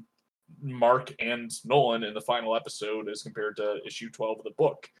between Mark and Nolan in the final episode as compared to issue 12 of the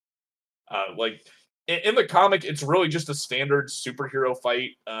book. Like, in the comic, it's really just a standard superhero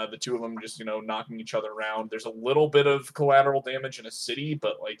fight. The two of them just, knocking each other around. There's a little bit of collateral damage in a city,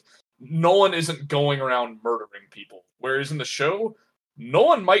 but like, Nolan isn't going around murdering people. Whereas in the show,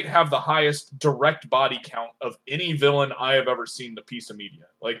 Nolan might have the highest direct body count of any villain I have ever seen in a piece of media.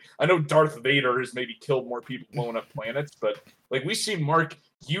 Like, I know Darth Vader has maybe killed more people blowing up planets, but like, we see Mark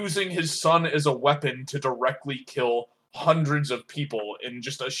using his son as a weapon to directly kill hundreds of people in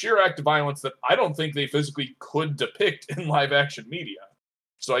just a sheer act of violence that I don't think they physically could depict in live action media.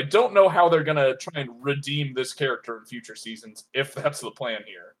 So I don't know how they're gonna try and redeem this character in future seasons, if that's the plan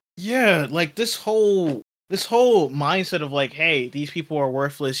here. Yeah, like this whole mindset of like, hey, these people are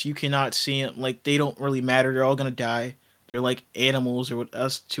worthless. You cannot see them. Like, they don't really matter. They're all gonna die. They're like animals or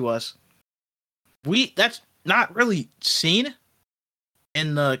to us. That's not really seen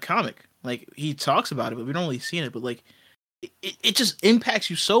in the comic. Like, he talks about it, but we don't really see it. But like, it just impacts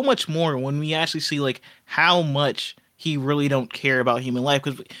you so much more when we actually see like how much he really don't care about human life.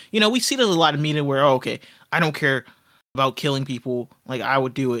 Because we see there's a lot of media where, oh, okay, I don't care about killing people, like I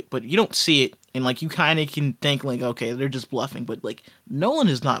would do it, but you don't see it, and like you kind of can think like, okay, they're just bluffing, but like Nolan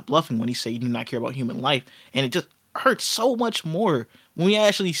is not bluffing when he say you do not care about human life, and it just hurts so much more when we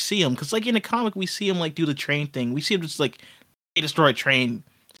actually see him, because like in the comic we see him like do the train thing, we see him just like they destroy a train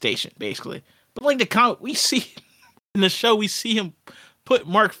station basically, but like the comic we see in the show we see him put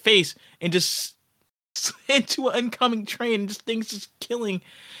Mark face and just into an incoming train and just things just killing,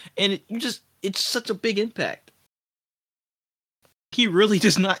 and it's such a big impact. He really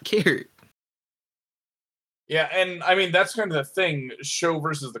does not care. Yeah, and I mean, that's kind of the thing, show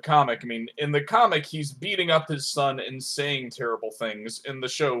versus the comic. I mean, in the comic, he's beating up his son and saying terrible things. In the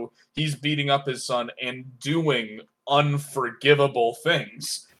show, he's beating up his son and doing unforgivable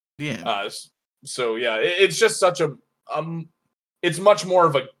things. Yeah. So, yeah, it's just such a... it's much more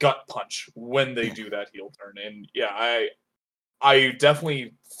of a gut punch when they do that heel turn. And, yeah, I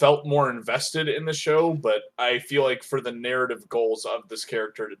definitely felt more invested in the show, but I feel like for the narrative goals of this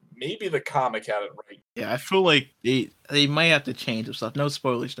character, maybe the comic had it right. Yeah, I feel like they might have to change some stuff. No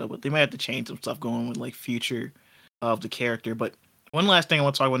spoilers though, but they might have to change some stuff going with like future of the character. But one last thing I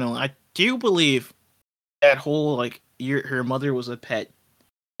want to talk about, Nolan. I do believe that whole like her mother was a pet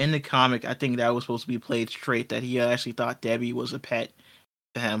in the comic. I think that was supposed to be played straight, that he actually thought Debbie was a pet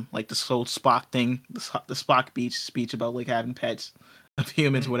to him, like this whole Spock thing, the Spock speech about like having pets of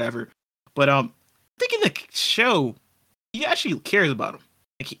humans, whatever. But think in the show, he actually cares about him.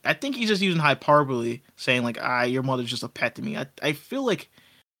 Like, I think he's just using hyperbole, saying like, your mother's just a pet to me. I feel like,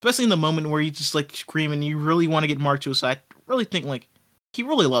 especially in the moment where he's just like screaming, you really want to get Mark to his side. I really think like he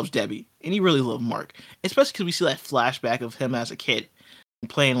really loves Debbie and he really loves Mark, especially because we see that flashback of him as a kid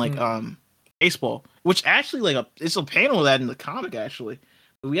playing like baseball, which actually like it's a panel of that in the comic actually.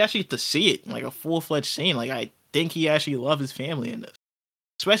 We actually get to see it like a full-fledged scene. Like I think he actually loved his family in this,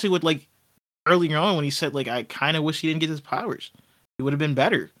 especially with like earlier on when he said like I kind of wish he didn't get his powers. It would have been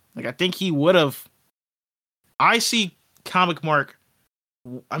better. Like I think he would have. I see comic Nolan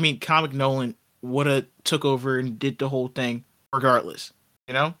would have took over and did the whole thing regardless,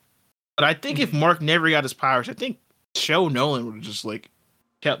 you know. But I think if Mark never got his powers, I think show Nolan would have just like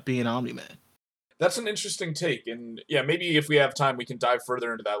kept being Omni-Man. That's an interesting take, and yeah, maybe if we have time, we can dive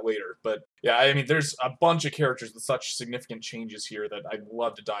further into that later. But yeah, I mean, there's a bunch of characters with such significant changes here that I'd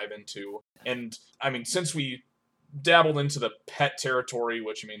love to dive into. And I mean, since we dabbled into the pet territory,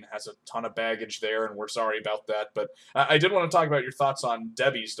 which I mean has a ton of baggage there, and we're sorry about that. But I did want to talk about your thoughts on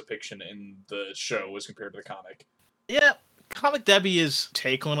Debbie's depiction in the show as compared to the comic. Yeah, comic Debbie is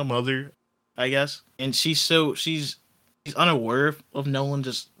take on a mother, I guess, and she's unaware of Nolan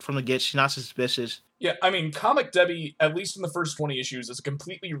just from the get. She's not suspicious. Yeah, I mean, comic Debbie, at least in the first 20 issues, is a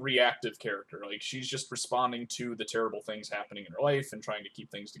completely reactive character. Like, she's just responding to the terrible things happening in her life and trying to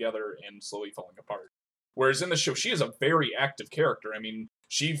keep things together and slowly falling apart. Whereas in the show, she is a very active character. I mean,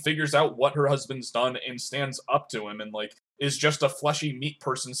 she figures out what her husband's done and stands up to him and, like, is just a fleshy meat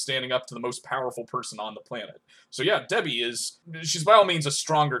person standing up to the most powerful person on the planet. So yeah, she's by all means a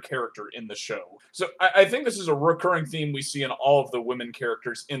stronger character in the show. So I think this is a recurring theme we see in all of the women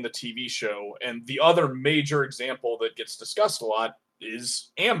characters in the TV show. And the other major example that gets discussed a lot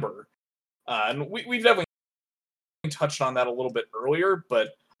is Amber. And we've definitely touched on that a little bit earlier, but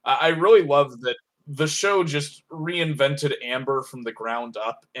I really love that the show just reinvented Amber from the ground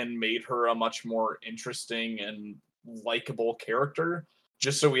up and made her a much more interesting and likable character,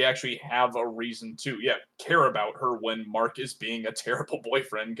 just so we actually have a reason to care about her when Mark is being a terrible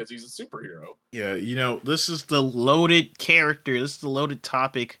boyfriend because he's a superhero. Yeah, you know, this is the loaded character, this is the loaded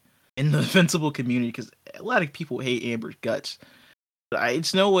topic in the Invincible community because a lot of people hate Amber's guts. But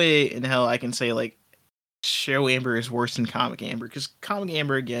it's no way in hell I can say like show Amber is worse than comic Amber, because comic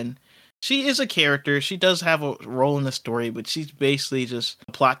Amber, again, she is a character, she does have a role in the story, but she's basically just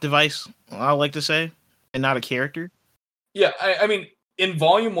a plot device, I like to say, and not a character. Yeah, I mean, in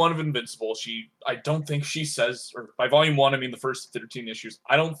Volume 1 of Invincible, I don't think she says, or by Volume 1, I mean the first 13 issues,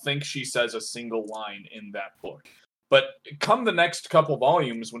 I don't think she says a single line in that book. But come the next couple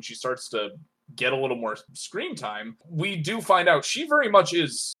volumes, when she starts to get a little more screen time, we do find out she very much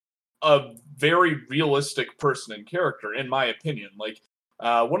is a very realistic person and character, in my opinion. Like,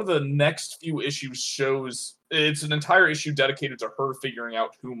 one of the next few issues shows it's an entire issue dedicated to her figuring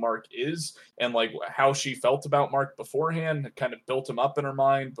out who Mark is and like how she felt about Mark beforehand, kind of built him up in her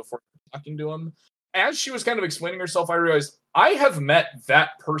mind before talking to him. As she was kind of explaining herself, I realized I have met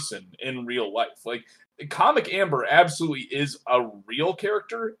that person in real life. Like, comic Amber absolutely is a real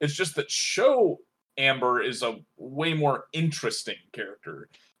character. It's just that show Amber is a way more interesting character.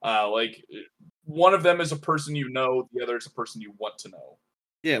 Like, one of them is a person you know, the other is a person you want to know.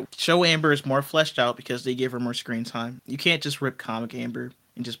 Yeah, show Amber is more fleshed out because they give her more screen time. You can't just rip comic Amber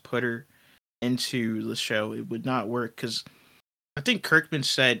and just put her into the show. It would not work, because I think Kirkman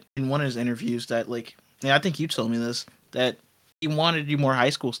said in one of his interviews that, like, I think you told me this, that he wanted to do more high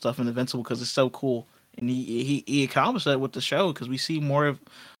school stuff in Invincible because it's so cool. And he accomplished that with the show, because we see more of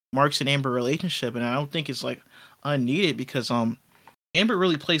Mark's and Amber relationship, and I don't think it's like unneeded, because Amber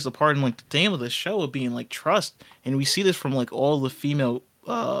really plays the part in like the theme of the show of being like trust, and we see this from like all the female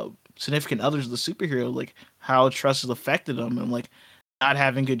significant others of the superhero, like how trust has affected them, and like not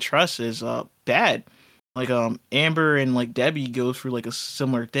having good trust is bad. Like Amber and like Debbie go through like a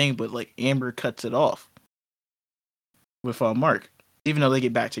similar thing, but like Amber cuts it off with Mark, even though they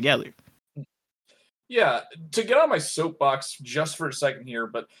get back together. Yeah, to get on my soapbox just for a second here,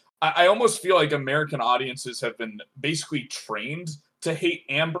 but I almost feel like American audiences have been basically trained to hate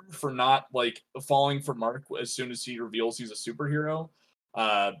Amber for not like falling for Mark as soon as he reveals he's a superhero.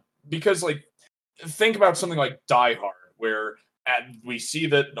 Because like, think about something like Die Hard, where we see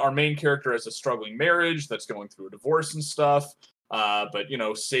that our main character has a struggling marriage that's going through a divorce and stuff. But you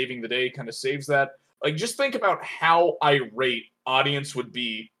know, saving the day kind of saves that. Like, just think about how irate audiences would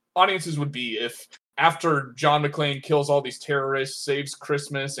be if after John McClane kills all these terrorists, saves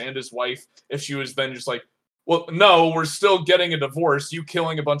Christmas and his wife, if she was then just like, well, no, we're still getting a divorce. You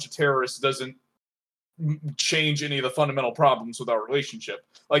killing a bunch of terrorists doesn't change any of the fundamental problems with our relationship.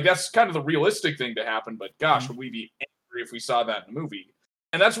 Like, that's kind of the realistic thing to happen, but gosh, would we be angry if we saw that in a movie?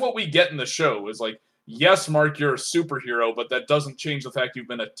 And that's what we get in the show, is like, yes, Mark, you're a superhero, but that doesn't change the fact you've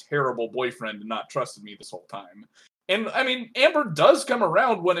been a terrible boyfriend and not trusted me this whole time. And I mean, Amber does come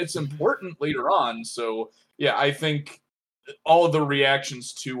around when it's important later on. So yeah, I think all of the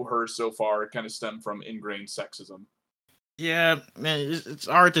reactions to her so far kind of stem from ingrained sexism. Yeah, man, it's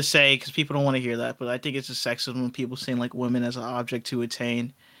hard to say because people don't want to hear that, but I think it's a sexism when people seeing like women as an object to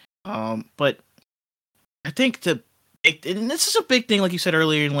attain. But I think and this is a big thing, like you said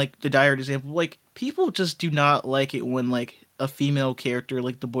earlier in like the Die Hard example, like people just do not like it when like a female character,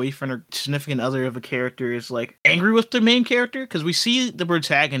 like the boyfriend or significant other of a character, is like angry with the main character, because we see the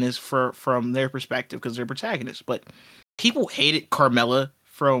protagonist from their perspective because they're protagonists. But people hated Carmela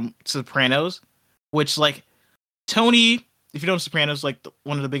from Sopranos, which like Tony, if you know Sopranos, like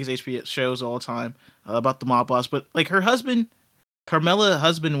one of the biggest HBO shows of all time about the mob boss, but like her husband, Carmela's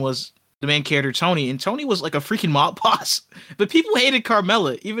husband, was the main character Tony, and Tony was like a freaking mob boss. But people hated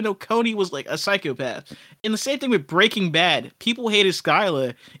Carmela, even though Tony was like a psychopath. And the same thing with Breaking Bad. People hated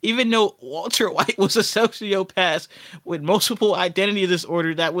Skylar, even though Walter White was a sociopath with multiple identity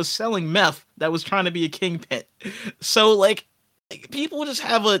disorder that was selling meth, that was trying to be a kingpin. So like people just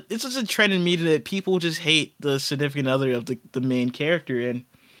have it's just a trend in media that people just hate the significant other of the main character. And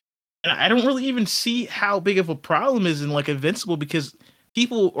I don't really even see how big of a problem is in like Invincible, because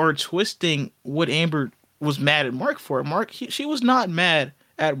people are twisting what Amber was mad at Mark for. She was not mad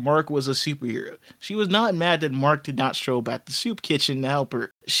at Mark was a superhero. She was not mad that Mark did not show up at the soup kitchen to help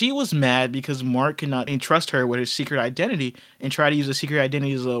her. She was mad because Mark could not entrust her with his secret identity and try to use a secret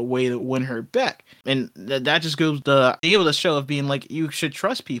identity as a way to win her back. And that just goes the idea of the show of being like, you should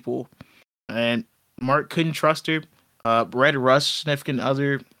trust people. And Mark couldn't trust her. Red Russ, significant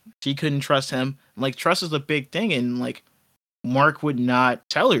other, she couldn't trust him. Like, trust is a big thing, and like Mark would not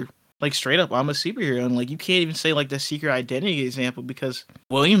tell her like straight up, I'm a superhero. And like, you can't even say like the secret identity example, because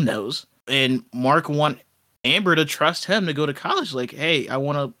William knows, and Mark want Amber to trust him to go to college. Like, hey, I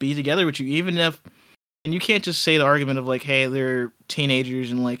want to be together with you, even if, and you can't just say the argument of like, hey, they're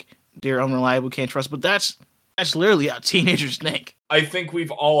teenagers and like they're unreliable, can't trust. But that's literally how teenagers think. I think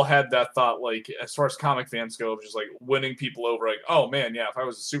we've all had that thought, like, as far as comic fans go, of just like winning people over, like, oh man, yeah, if I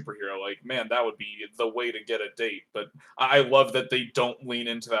was a superhero, like, man, that would be the way to get a date. But I love that they don't lean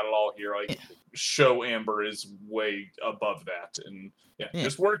into that at all here. Like, show Amber is way above that, and it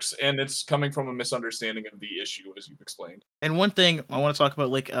just works, and it's coming from a misunderstanding of the issue, as you've explained. And one thing I want to talk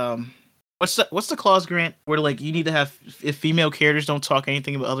about, like, what's the clause, Grant, where like you need to have, if female characters don't talk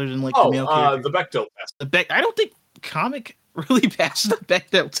anything about other than like the male character? The Bechdel test. I don't think comic really passes the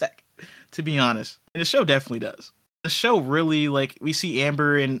Bechdel test, to be honest. And the show definitely does. The show really, like, we see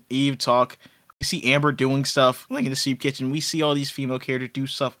Amber and Eve talk. We see Amber doing stuff like in the soup kitchen. We see all these female characters do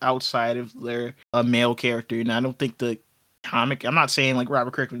stuff outside of their male character. And I don't think the comic, I'm not saying like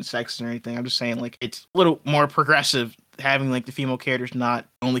Robert Kirkman's sexist or anything. I'm just saying like it's a little more progressive, having like the female characters not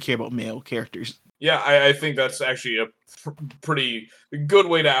only care about male characters. Yeah, I think that's actually a pretty good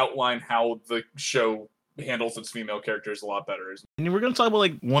way to outline how the show handles its female characters a lot better. And we're going to talk about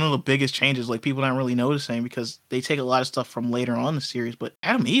like one of the biggest changes, like people not really noticing because they take a lot of stuff from later on in the series, but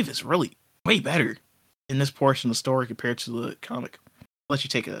Adam Eve is really way better in this portion of the story compared to the comic. I'll let you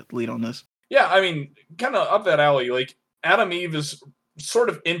take a lead on this. Yeah, I mean, kind of up that alley, like Adam Eve is sort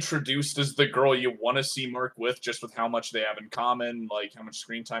of introduced as the girl you want to see Mark with, just with how much they have in common, like how much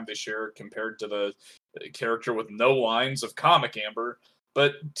screen time they share compared to the character with no lines of comic Amber.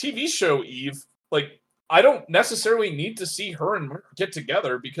 But TV show Eve, like, I don't necessarily need to see her and Mark get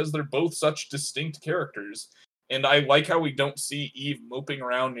together because they're both such distinct characters. And I like how we don't see Eve moping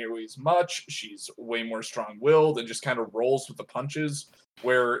around nearly as much. She's way more strong-willed and just kind of rolls with the punches,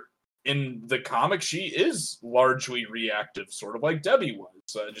 where in the comic she is largely reactive, sort of like Debbie was,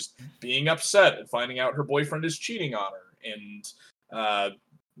 just being upset and finding out her boyfriend is cheating on her, and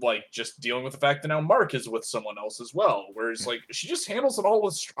like just dealing with the fact that now Mark is with someone else as well. Whereas like she just handles it all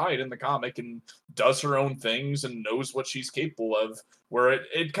with stride in the comic and does her own things and knows what she's capable of, where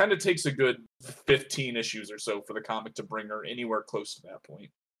it kind of takes a good 15 issues or so for the comic to bring her anywhere close to that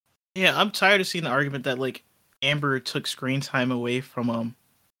point. Yeah, I'm tired of seeing the argument that like Amber took screen time away from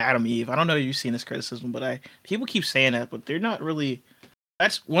Adam Eve. I don't know if you've seen this criticism, but people keep saying that, but they're not really,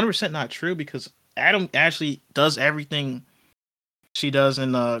 that's 100% not true, because Adam actually does everything she does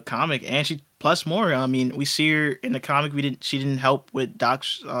in the comic, and she plus more. I mean, we see her in the comic. She didn't help with Doc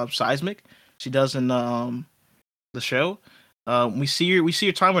Seismic. She does in the show. We see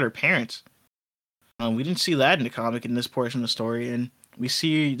her time with her parents. We didn't see that in the comic in this portion of the story, and We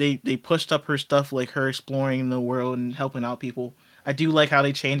see they pushed up her stuff, like her exploring the world and helping out people. I do like how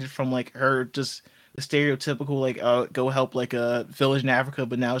they changed it from like her just the stereotypical like go help like a village in Africa,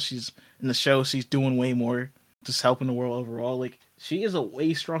 but now she's in the show she's doing way more, just helping the world overall. Like she is a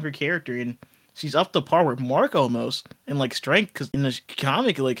way stronger character, and she's up to par with Mark almost in like strength, because in the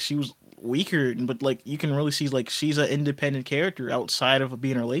comic like she was weaker, but like you can really see like she's an independent character outside of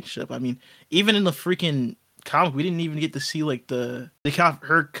being in a relationship. I mean, even in the freaking comic, we didn't even get to see like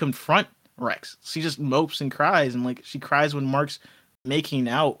her confront Rex. She just mopes and cries, and like she cries when Mark's making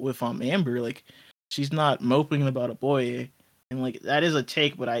out with Amber. Like she's not moping about a boy, and like that is a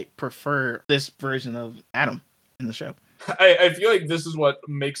take, but I prefer this version of Adam in the show. I feel like this is what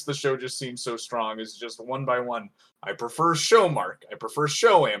makes the show just seem so strong, is just one by one. I prefer show Mark. I prefer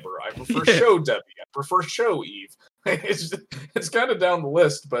show Amber. I prefer show Debbie. I prefer show Eve. It's kind of down the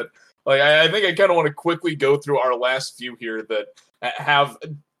list, but like I think I kind of want to quickly go through our last few here that have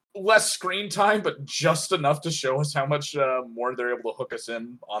less screen time, but just enough to show us how much more they're able to hook us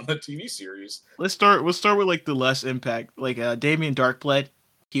in on the TV series. We'll start with like the less impact, like Damien Darkblood.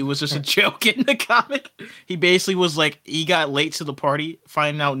 He was just a joke in the comic. He basically was like, he got late to the party,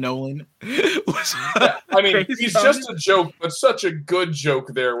 finding out Nolan was. Yeah, I mean, he's just a joke, but such a good joke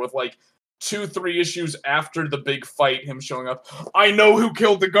there with like 2-3 issues after the big fight, him showing up. I know who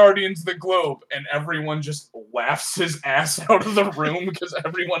killed the Guardians of the Globe, and everyone just laughs his ass out of the room because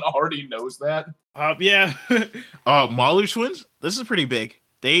everyone already knows that. Yeah. Mahler twins. This is pretty big.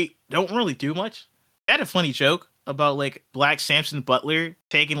 They don't really do much. They had a funny joke about like Black Samson Butler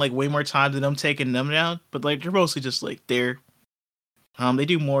taking like way more time than them taking them down, but like they're mostly just like there. They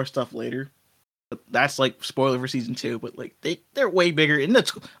do more stuff later. But that's like spoiler for season 2, but like they're way bigger. And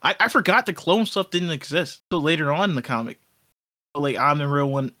I forgot the clone stuff didn't exist till later on in the comic. So, like I'm the real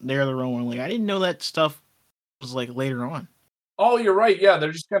one, they're the real one. Like I didn't know that stuff was like later on. Oh, you're right. Yeah,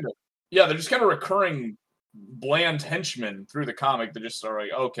 they're just kind of recurring bland henchmen through the comic. They just are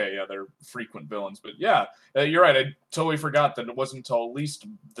like, okay, yeah, they're frequent villains. But yeah, you're right. I totally forgot that it wasn't until at least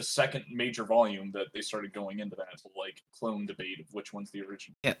the second major volume that they started going into that like clone debate of which one's the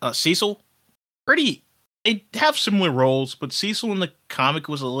original. Yeah, Cecil, they have similar roles, but Cecil in the comic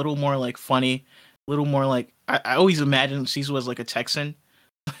was a little more like funny, a little more like I always imagined Cecil as like a Texan,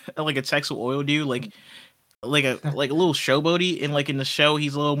 like a Texas oil dude, like a little showboaty, and like in the show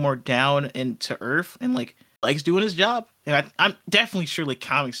he's a little more down and to earth and like likes doing his job. And I'm definitely sure like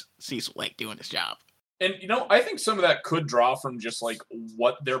comics Cecil like doing his job. And I think some of that could draw from just like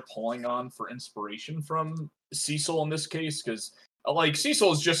what they're pulling on for inspiration from Cecil in this case, because like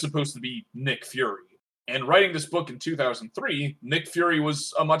Cecil is just supposed to be Nick Fury. And writing this book in 2003, Nick Fury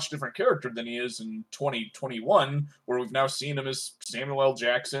was a much different character than he is in 2021, where we've now seen him as Samuel L.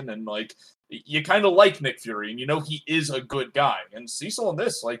 Jackson, and like you kind of like Nick Fury, and he is a good guy. And Cecil in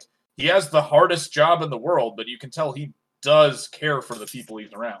this, like, he has the hardest job in the world, but you can tell he does care for the people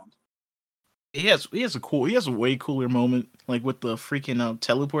he's around. He has a way cooler moment, like with the freaking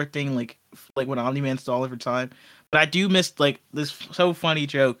teleport thing, like when Omni-Man stole every time. But I do miss like this so funny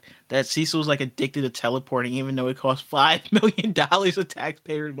joke that Cecil's like addicted to teleporting, even though it costs $5 million of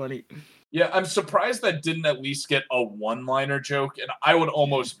taxpayer money. Yeah, I'm surprised that didn't at least get a one-liner joke, and I would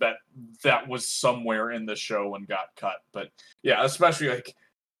almost bet that was somewhere in the show and got cut. But yeah, especially like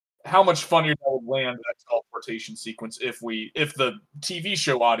how much funnier that would land that teleportation sequence if the TV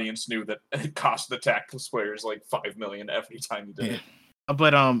show audience knew that it cost the taxpayers like $5 million every time you did it.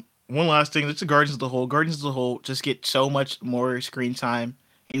 But one last thing, it's the Guardians of the Whole. Guardians of the Whole just get so much more screen time,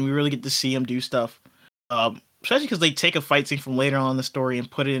 and we really get to see them do stuff. Especially because they take a fight scene from later on in the story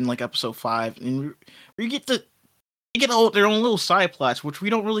and put it in like episode 5, and we get their own little side plots, which we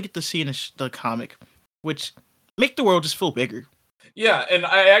don't really get to see in the comic, which make the world just feel bigger. Yeah, and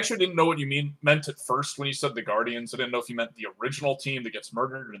I actually didn't know what you meant at first when you said the Guardians. I didn't know if you meant the original team that gets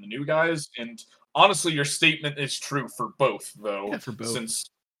murdered and the new guys. And honestly, your statement is true for both, though. Yeah, for both. Since,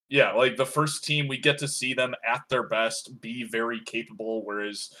 yeah, like the first team, we get to see them at their best, be very capable,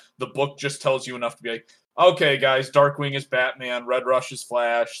 whereas the book just tells you enough to be like, okay, guys, Darkwing is Batman, Red Rush is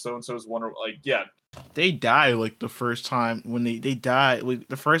Flash, so-and-so is Wonder... Like, yeah. They die, like, the first time. When they die, like,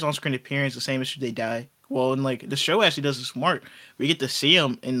 the first on-screen appearance, the same issue, they die. Well, and, like, the show actually does it smart. We get to see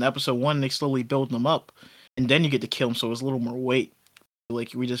them in episode 1, and they slowly build them up. And then you get to kill them, so it's a little more weight.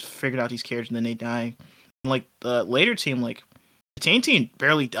 Like, we just figured out these characters, and then they die. And, like, the later team, like, the team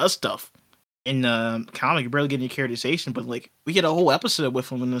barely does stuff. In the comic, you barely get any characterization, but like we get a whole episode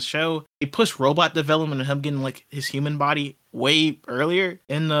with him in the show. They push robot development and him getting like his human body way earlier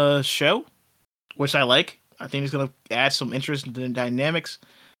in the show, which I like. I think it's gonna add some interest into the dynamics.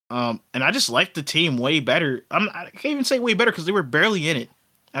 And I just like the team way better. I can't even say way better because they were barely in it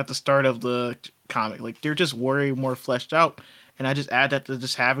at the start of the comic. Like they're just way more fleshed out, and I just add that to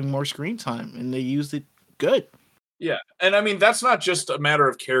just having more screen time, and they used it good. Yeah, and I mean that's not just a matter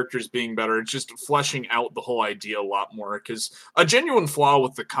of characters being better; it's just fleshing out the whole idea a lot more. Because a genuine flaw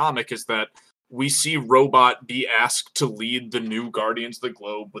with the comic is that we see Robot be asked to lead the new Guardians of the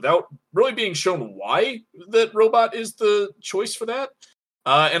Globe without really being shown why that Robot is the choice for that.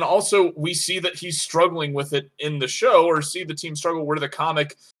 And also, we see that he's struggling with it in the show, or see the team struggle. Where the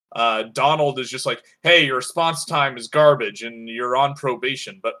comic, Donald is just like, "Hey, your response time is garbage, and you're on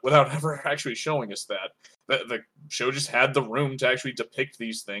probation," but without ever actually showing us that. The show just had the room to actually depict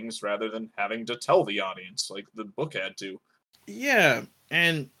these things rather than having to tell the audience like the book had to. Yeah,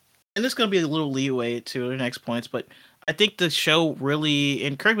 and there's gonna be a little leeway to the next points, but I think the show really,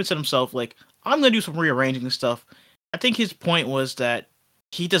 and Kirkman said himself, like, I'm gonna do some rearranging and stuff. I think his point was that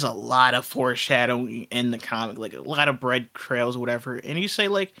he does a lot of foreshadowing in the comic, like a lot of bread trails or whatever. And you say,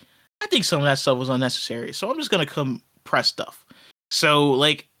 like, I think some of that stuff was unnecessary, so I'm just gonna compress stuff. So,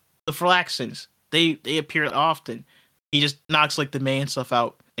 like, the Phylaxans, they appear often. He just knocks like the main stuff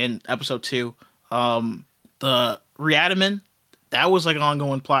out in episode 2. The Reaniman, that was like an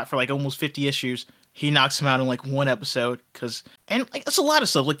ongoing plot for like almost 50 issues. He knocks him out in like one episode and like that's a lot of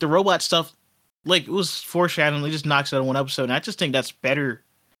stuff. Like the robot stuff, like it was foreshadowing. He just knocks it out in one episode, and I just think that's better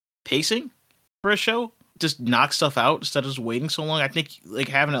pacing for a show. Just knock stuff out instead of just waiting so long. I think like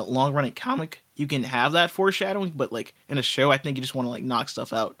having a long running comic, you can have that foreshadowing, but like in a show, I think you just want to like knock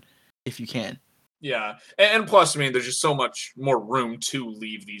stuff out if you can. Yeah, and plus, I mean, there's just so much more room to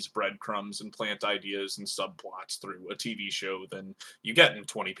leave these breadcrumbs and plant ideas and subplots through a TV show than you get in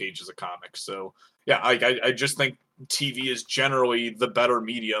 20 pages of comics. So, yeah, I just think TV is generally the better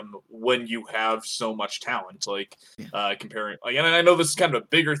medium when you have so much talent. Like, comparing, like, and I know this is kind of a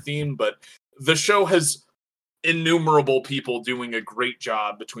bigger theme, but the show has innumerable people doing a great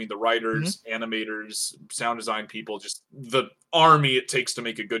job between the writers, animators, sound design people, just the army it takes to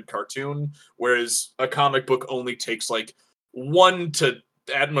make a good cartoon, whereas a comic book only takes like 1 to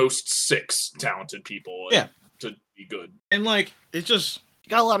at most 6 talented people to be good. And like it's just you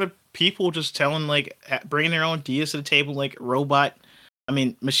got a lot of people just telling like bringing their own ideas to the table, like Robot. I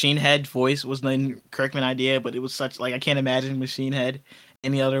mean, Machine Head voice was the Kirkman idea, but it was such like I can't imagine Machine Head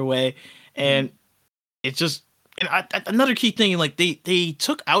any other way. And it's just another key thing, like they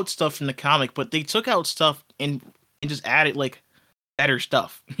took out stuff from the comic, but they took out stuff and just added like better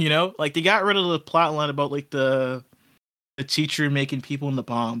stuff, you know? Like they got rid of the plot line about like the teacher making people in the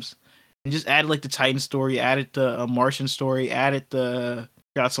bombs, and just added like the Titan story, added the Martian story, added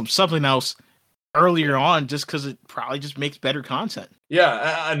got something else earlier on, just because it probably just makes better content.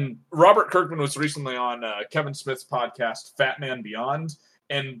 Yeah, and Robert Kirkman was recently on Kevin Smith's podcast, Fat Man Beyond,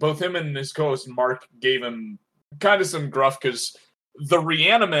 and both him and his co-host Mark gave him kind of some gruff because the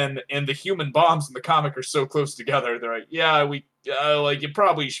Reaniman and the human bombs in the comic are so close together. They're like, yeah, we like you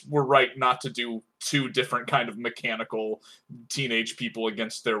probably were right not to do 2 different kind of mechanical teenage people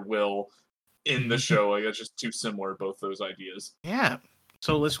against their will in the show. Like it's just too similar, both those ideas. Yeah.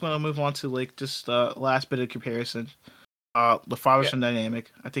 So let's move on to like just last bit of comparison. The father-son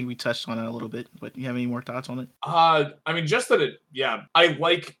dynamic. I think we touched on it a little bit, but you have any more thoughts on it? I mean, just that I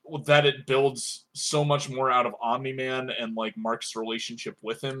like that it builds so much more out of Omni-Man and like Mark's relationship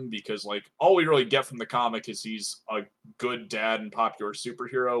with him, because like all we really get from the comic is he's a good dad and popular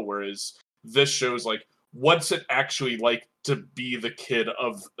superhero, whereas this shows like what's it actually like to be the kid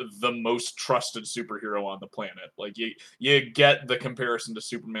of the most trusted superhero on the planet. Like you get the comparison to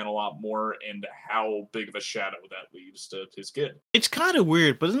Superman a lot more, and how big of a shadow that leaves to his kid. It's kind of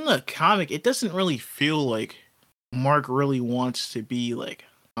weird, but in the comic, it doesn't really feel like Mark really wants to be like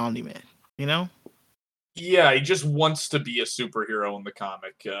Omni-Man, you know? Yeah, he just wants to be a superhero in the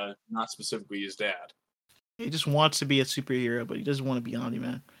comic, not specifically his dad. He just wants to be a superhero, but he doesn't want to be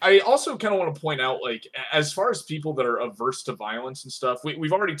Omni-Man. I also kind of want to point out, like, as far as people that are averse to violence and stuff,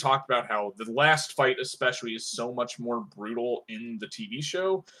 we've already talked about how the last fight especially is so much more brutal in the TV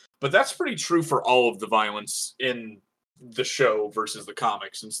show, but that's pretty true for all of the violence in the show versus the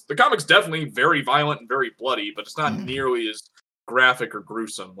comics. Since the comics definitely very violent and very bloody, but it's not nearly as graphic or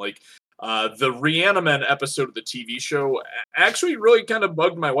gruesome. Like, the Reaniman episode of the TV show actually really kind of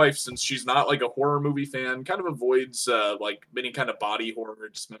bugged my wife, since she's not like a horror movie fan, kind of avoids like any kind of body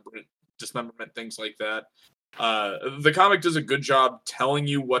horror, dismemberment, things like that. The comic does a good job telling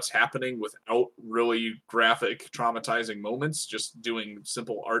you what's happening without really graphic, traumatizing moments, just doing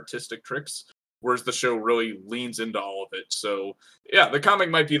simple artistic tricks, whereas the show really leans into all of it. So yeah, the comic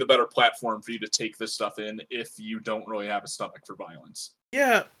might be the better platform for you to take this stuff in if you don't really have a stomach for violence.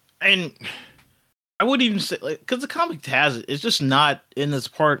 Yeah, and I wouldn't even say like because the comic has it. It's just not in this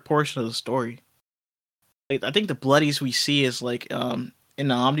portion of the story. Like I think the bloodies we see is like in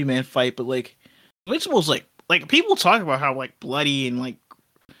the Omni Man fight, but like Invincible's like people talk about how like bloody and like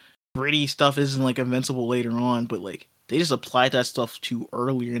gritty stuff isn't like Invincible later on, but like they just applied that stuff too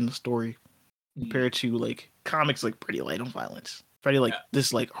earlier in the story compared to like comics like pretty light on violence. Pretty like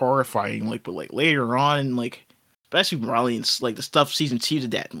this like horrifying, like but like later on like especially probably in like the stuff season 2 to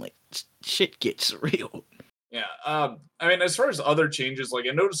that and like shit gets real. Yeah. I mean, as far as other changes, like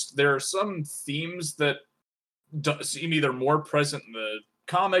I noticed there are some themes that seem either more present in the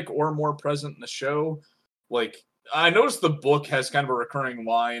comic or more present in the show. Like I noticed the book has kind of a recurring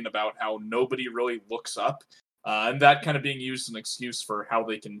line about how nobody really looks up, and that kind of being used as an excuse for how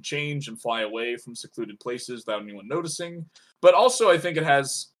they can change and fly away from secluded places without anyone noticing. But also, I think it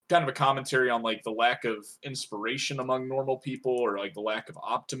has kind of a commentary on like the lack of inspiration among normal people, or like the lack of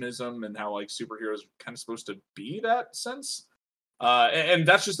optimism, and how like superheroes are kind of supposed to be that sense. And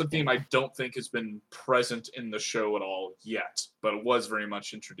that's just a theme I don't think has been present in the show at all yet, but it was very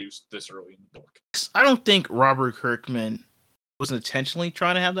much introduced this early in the book. I don't think Robert Kirkman was intentionally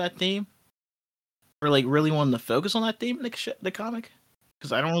trying to have that theme, or like really wanting to focus on that theme in the comic,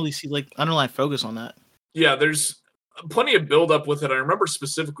 because I don't really see like underlying focus on that. Yeah, there's plenty of build up with it. I remember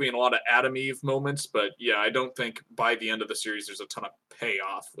specifically in a lot of Adam Eve moments, but yeah, I don't think by the end of the series there's a ton of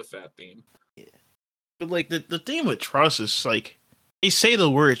payoff with that theme. Yeah. But like the theme with trust is like they say the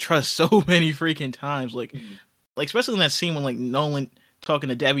word trust so many freaking times, like especially in that scene when like Nolan talking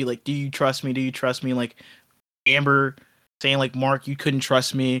to Debbie, like, "Do you trust me? Do you trust me?" And, like Amber saying like, "Mark, you couldn't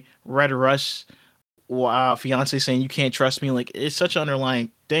trust me." Red Rush, fiance saying, "You can't trust me." Like it's such an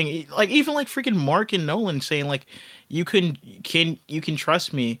underlying thing. Like even like freaking Mark and Nolan saying like, you can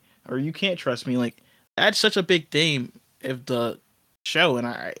trust me or you can't trust me." Like that's such a big theme of the show, and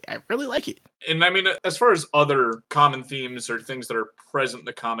I really like it. And I mean, as far as other common themes or things that are present in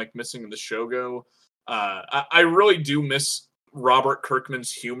the comic, missing in the show go, I really do miss Robert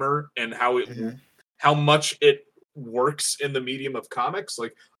Kirkman's humor and how much it works in the medium of comics.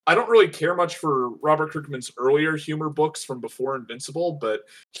 Like, I don't really care much for Robert Kirkman's earlier humor books from before Invincible, but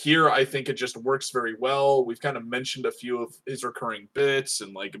here I think it just works very well. We've kind of mentioned a few of his recurring bits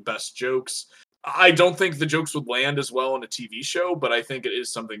and like best jokes. I don't think the jokes would land as well in a TV show, but I think it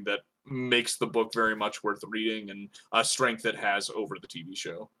is something that makes the book very much worth reading and a strength it has over the TV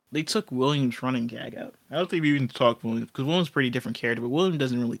show. They took William's running gag out. I don't think we even talked William because William's a pretty different character, but William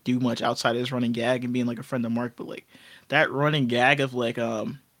doesn't really do much outside of his running gag and being like a friend of Mark. But like that running gag of like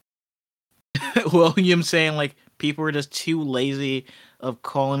William saying like people are just too lazy of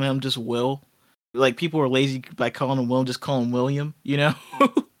calling him just Will. Like people are lazy by calling him Will, just call him William, you know?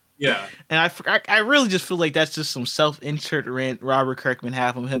 Yeah. And I really just feel like that's just some self-insert rant Robert Kirkman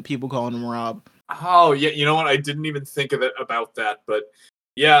have of him, people calling him Rob. Oh, yeah. You know what? I didn't even think of it about that. But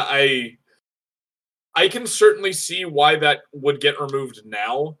yeah, I can certainly see why that would get removed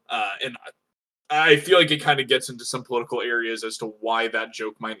now. And I feel like it kind of gets into some political areas as to why that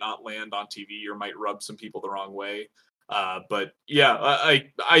joke might not land on TV or might rub some people the wrong way. But yeah,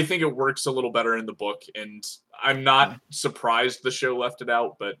 I think it works a little better in the book, and I'm not surprised the show left it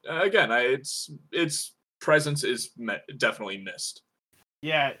out. But again, its presence is definitely missed.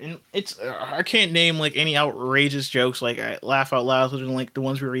 Yeah, and it's I can't name like any outrageous jokes like I laugh out loud other than like the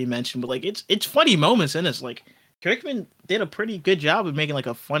ones we already mentioned. But like it's funny moments in this. Like Kirkman did a pretty good job of making like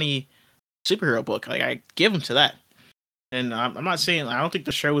a funny superhero book. Like I give him to that. And I'm not saying I don't think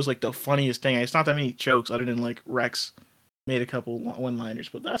the show was like the funniest thing. It's not that many jokes other than like Rex made a couple one-liners,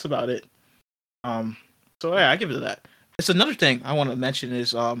 but that's about it. So yeah, I give it to that. It's another thing I want to mention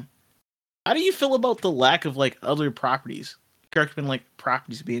is how do you feel about the lack of like other properties, Kirkman like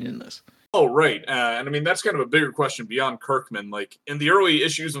properties being in this? Oh, right. And I mean, that's kind of a bigger question beyond Kirkman. Like in the early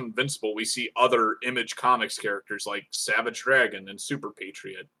issues of Invincible, we see other Image Comics characters like Savage Dragon and Super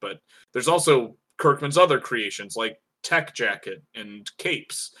Patriot, but there's also Kirkman's other creations like Tech Jacket and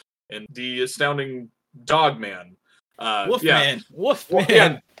Capes and the astounding Dogman. Wolfman. Wolfman.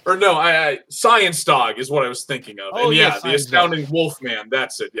 Yeah. Or no, I Science Dog is what I was thinking of. Oh, and yeah, the astounding Dog. Wolfman.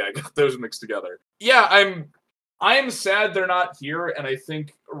 That's it. Yeah, I got those mixed together. Yeah, I am sad they're not here, and I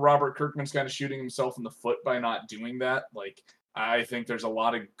think Robert Kirkman's kind of shooting himself in the foot by not doing that. Like, I think there's a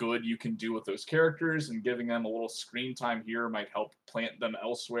lot of good you can do with those characters, and giving them a little screen time here might help plant them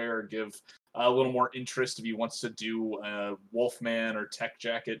elsewhere, give a little more interest if he wants to do a Wolfman or Tech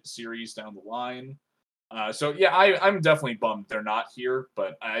Jacket series down the line. So yeah, I'm definitely bummed they're not here,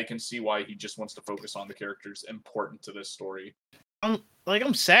 but I can see why he just wants to focus on the characters important to this story.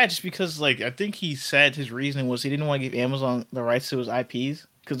 I'm sad just because like I think he said his reasoning was he didn't want to give Amazon the rights to his IPs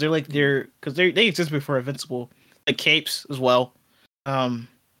because they exist before Invincible, like Capes as well.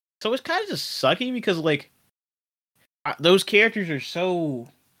 So it's kind of just sucky because like those characters are so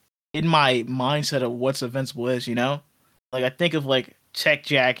in my mindset of what's Invincible is, you know? Like I think of like Tech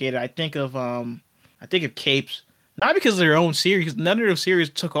Jacket, I think of Capes, not because of their own series, because none of those series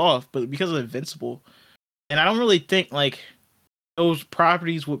took off, but because of Invincible. And I don't really think like those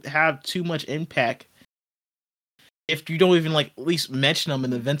properties would have too much impact if you don't even like at least mention them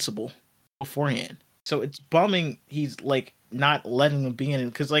in Invincible beforehand. So it's bumming he's like not letting them be in it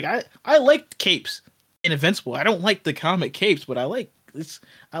because like I like Capes in Invincible. I don't like the comic Capes, but I like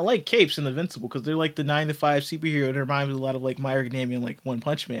Capes in Invincible because they're like the 9 to 5 superhero. It reminds me a lot of like My Hero Academia and like One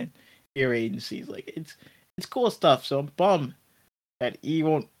Punch Man air agencies. Like it's cool stuff. So I'm bummed that he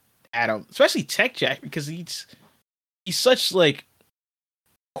won't add him, especially Tech Jack because he's such like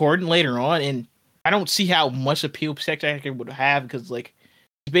important later on, and I don't see how much appeal Tech Jack would have because like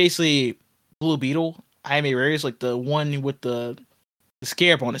he's basically Blue Beetle. Jaime Reyes, like the one with the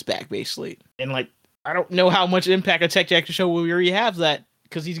scarab on his back, basically, and like I don't know how much impact a Tech Jack show will already have that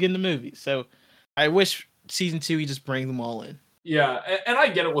because he's getting the movie. So I wish season 2 he just brings them all in. Yeah, and I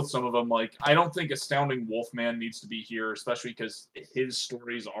get it with some of them. Like, I don't think Astounding Wolfman needs to be here, especially because his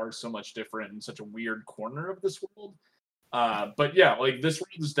stories are so much different in such a weird corner of this world. But yeah, like this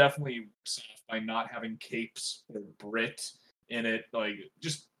world is definitely soft by not having Capes or Brit in it. Like,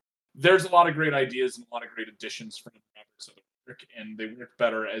 just there's a lot of great ideas and a lot of great additions from members of the work, and they work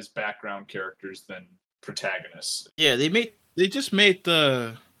better as background characters than protagonists. Yeah, they made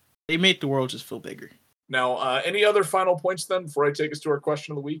the world just feel bigger. Now, any other final points then before I take us to our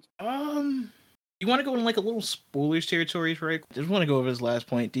question of the week? You want to go in like a little spoilers territories, right? Just want to go over this last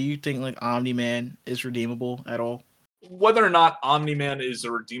point. Do you think like Omni-Man is redeemable at all? Whether or not Omni-Man is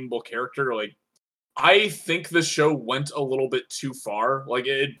a redeemable character, like I think the show went a little bit too far. Like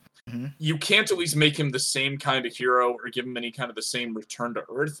you can't at least make him the same kind of hero or give him any kind of the same return to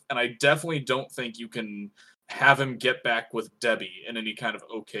Earth. And I definitely don't think you can have him get back with Debbie in any kind of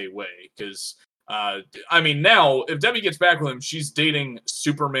okay way. Because, I mean, now, if Debbie gets back with him, she's dating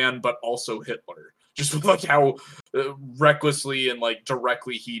Superman, but also Hitler. Just with, like, how recklessly and, like,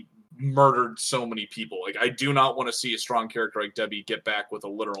 directly he murdered so many people. Like, I do not want to see a strong character like Debbie get back with a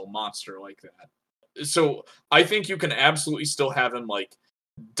literal monster like that. So I think you can absolutely still have him, like,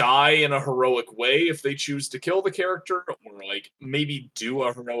 die in a heroic way if they choose to kill the character, or like maybe do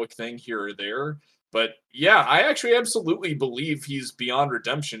a heroic thing here or there. But yeah, I actually absolutely believe he's beyond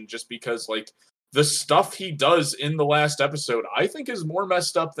redemption just because like the stuff he does in the last episode I think is more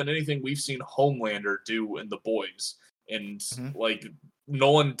messed up than anything we've seen Homelander do in The Boys. And like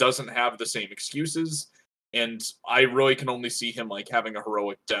Nolan doesn't have the same excuses, and I really can only see him like having a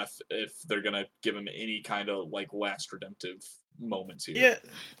heroic death if they're gonna give him any kind of like last redemptive moments here. Yeah,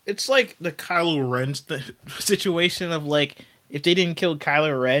 it's like the Kylo Ren situation of like if they didn't kill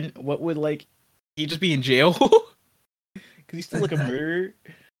Kylo Ren, what would like he just be in jail? Because he's still like a murderer.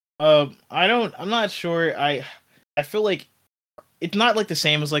 I'm not sure. I feel like it's not like the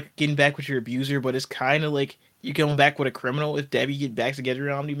same as like getting back with your abuser, but it's kind of like you going back with a criminal if Debbie get back together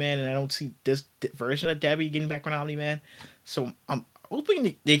with Omni-Man, and I don't see this version of Debbie getting back with Omni-Man. So I'm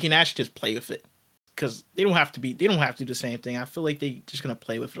hoping they can actually just play with it. Because they don't have to do the same thing. I feel like they just gonna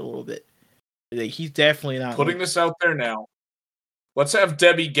play with it a little bit. Like, he's definitely not putting this out there now. Let's have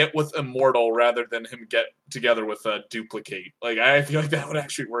Debbie get with Immortal rather than him get together with Duplicate. Like I feel like that would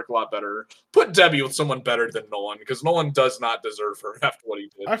actually work a lot better. Put Debbie with someone better than Nolan because Nolan does not deserve her after what he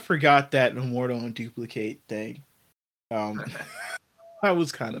did. I forgot that Immortal and Duplicate thing. That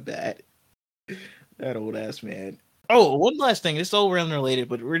was kind of bad. That old ass man. Oh, one last thing. It's all unrelated,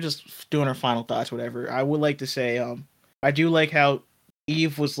 but we're just doing our final thoughts, whatever. I would like to say, I do like how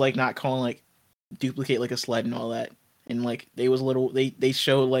Eve was like not calling like Duplicate like a sled and all that, and like they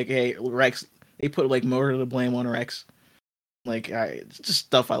showed like, hey, Rex. They put like more of the blame on Rex. Like, it's just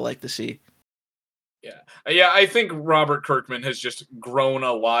stuff I like to see. Yeah. I think Robert Kirkman has just grown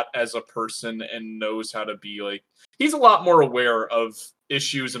a lot as a person and knows how to be like. He's a lot more aware of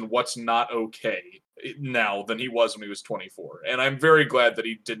issues and what's not okay now than he was when he was 24. And I'm very glad that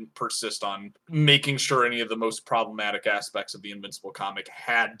he didn't persist on making sure any of the most problematic aspects of the Invincible comic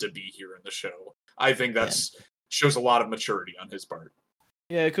had to be here in the show. I think that's shows a lot of maturity on his part.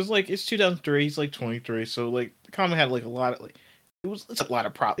 Yeah, because like it's 2003, he's like 23, so like the comic had like a lot of like it's a lot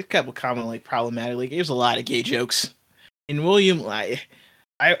of it kept a comic like problematic. Like it was a lot of gay jokes. And William, I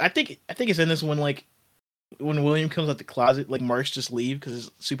think it's in this one like when William comes out the closet, like Marks just leave because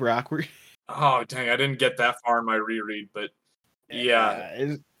it's super awkward. Oh dang! I didn't get that far in my reread, but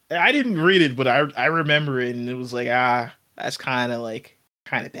yeah, I didn't read it, but I remember it, and it was like that's kind of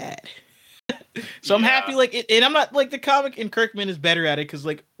kind of bad. So I'm happy, like, and I'm not like the comic, and Kirkman is better at it because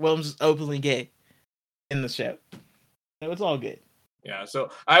like Williams is openly gay in the show, so it's all good. Yeah, so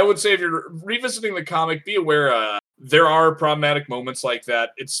I would say if you're revisiting the comic, be aware there are problematic moments like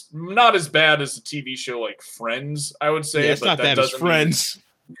that. It's not as bad as the TV show like Friends, I would say. Yeah, it's but not that bad as doesn't Friends.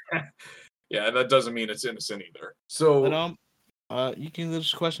 Yeah, that doesn't mean it's innocent either. So, but you can do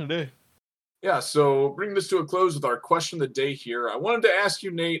this question today. Yeah, so bring this to a close with our question of the day here. I wanted to ask you,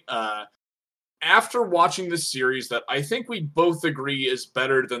 Nate, after watching this series that I think we both agree is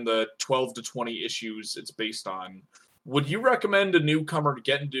better than the 12 to 20 issues it's based on, would you recommend a newcomer to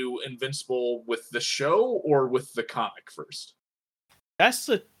get into Invincible with the show or with the comic first? That's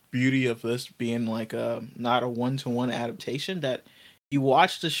the beauty of this being like not a one-to-one adaptation, that you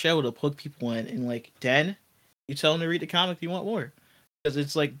watch the show to put people in, and like then you tell them to read the comic if you want more. Because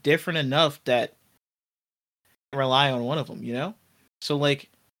it's like different enough that you can rely on one of them, you know? So like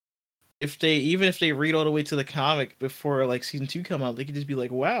if they read all the way to the comic before like season 2 come out, they could just be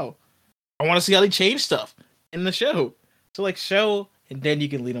like, wow, I want to see how they change stuff in the show. So like show, and then you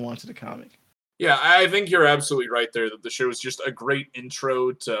can lead them on to the comic. Yeah, I think you're absolutely right there that the show is just a great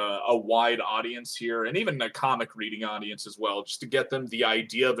intro to a wide audience here, and even a comic reading audience as well, just to get them the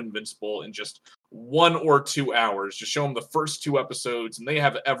idea of Invincible in just 1 or 2 hours. Just show them the first 2 episodes, and they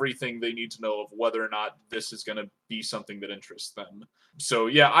have everything they need to know of whether or not this is going to be something that interests them. So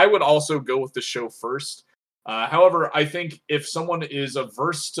yeah, I would also go with the show first. However, I think if someone is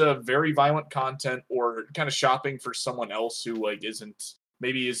averse to very violent content or kind of shopping for someone else who like isn't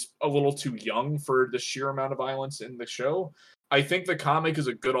maybe is a little too young for the sheer amount of violence in the show, I think the comic is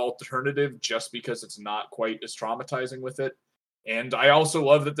a good alternative just because it's not quite as traumatizing with it. And I also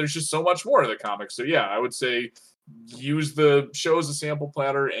love that there's just so much more of the comic. So yeah, I would say use the show as a sample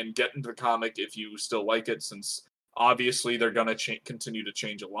platter and get into the comic if you still like it, since obviously they're going to continue to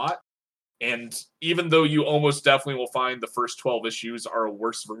change a lot. And even though you almost definitely will find the first 12 issues are a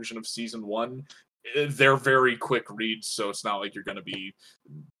worse version of season 1, they're very quick reads, so it's not like you're going to be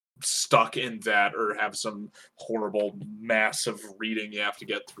stuck in that or have some horrible massive reading you have to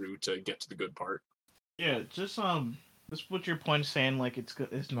get through to get to the good part. Yeah, just what your point is saying, like it's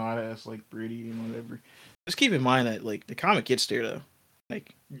not as like broody and whatever. Just keep in mind that like the comic gets there though.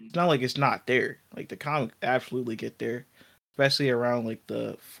 Like it's not like it's not there. Like the comic absolutely get there, especially around like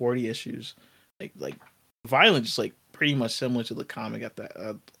the 40 issues. Like violence is like pretty much similar to the comic at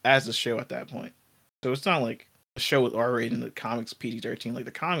that as the show at that point. So it's not like a show with R-rated and the comics PG-13. Like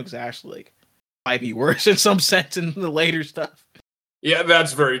the comics actually like might be worse in some sense in the later stuff. Yeah,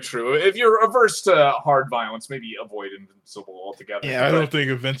 that's very true. If you're averse to hard violence, maybe avoid Invincible altogether. Yeah, I don't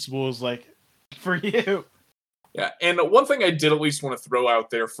think Invincible is like for you. Yeah, and one thing I did at least want to throw out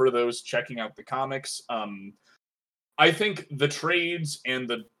there for those checking out the comics, I think the trades and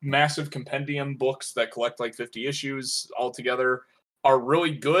the massive compendium books that collect like 50 issues altogether are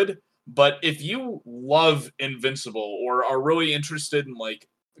really good. But if you love Invincible or are really interested in like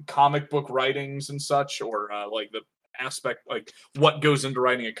comic book writings and such, or like the aspect, like what goes into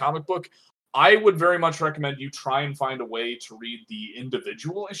writing a comic book, I would very much recommend you try and find a way to read the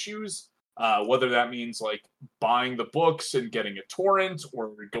individual issues, whether that means like buying the books and getting a torrent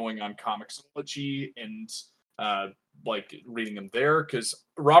or going on Comixology and like reading them there, because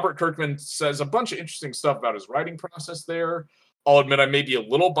Robert Kirkman says a bunch of interesting stuff about his writing process there. I'll admit I may be a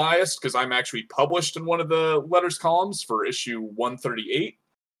little biased because I'm actually published in one of the letters columns for issue 138.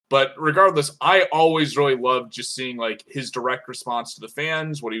 But regardless, I always really loved just seeing like his direct response to the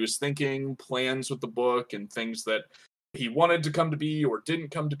fans, what he was thinking, plans with the book, and things that he wanted to come to be or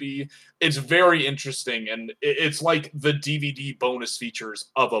didn't come to be. It's very interesting, and it's like the DVD bonus features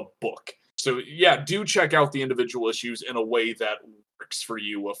of a book. So yeah, do check out the individual issues in a way that works for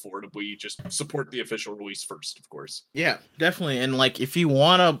you affordably. Just support the official release first, of course. Yeah, definitely. And like if you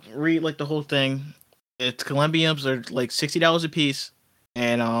want to read like the whole thing, it's Columbiums are like $60 a piece.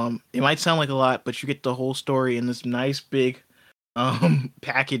 And it might sound like a lot, but you get the whole story in this nice big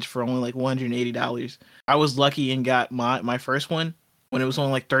package for only like $180. I was lucky and got my first one when it was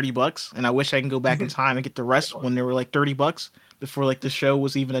only like $30, and I wish I can go back in time and get the rest when they were like $30 before like the show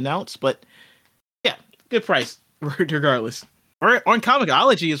was even announced. But yeah, good price regardless. Or on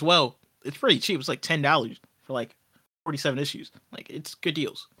Comixology as well. It's pretty cheap. It's like $10 for like 47 issues. Like it's good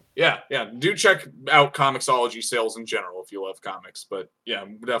deals. Yeah. Do check out Comixology sales in general if you love comics. But yeah,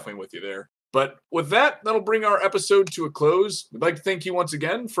 I'm definitely with you there. But with that, that'll bring our episode to a close. We'd like to thank you once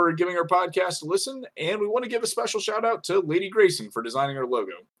again for giving our podcast a listen, and we want to give a special shout out to Lady Grayson for designing our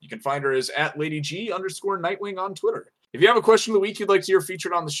logo. You can find her as @LadyG_Nightwing on Twitter. If you have a question of the week you'd like to hear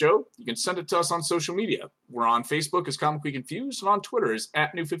featured on the show, you can send it to us on social media. We're on Facebook as Comically Confused and on Twitter as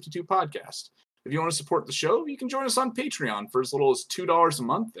 @New52Podcast. If you want to support the show, you can join us on Patreon for as little as $2 a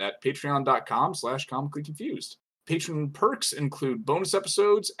month at patreon.com/comicallyconfused. Patron perks include bonus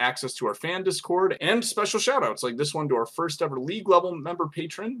episodes, access to our fan Discord, and special shoutouts like this one to our first ever league level member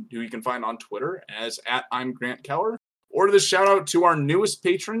patron, who you can find on Twitter as @I'mGrantKeller, or to the shout out to our newest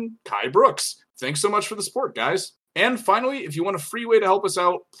patron, Kai Brooks. Thanks so much for the support, guys. And finally, if you want a free way to help us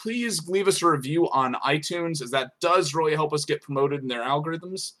out, please leave us a review on iTunes, as that does really help us get promoted in their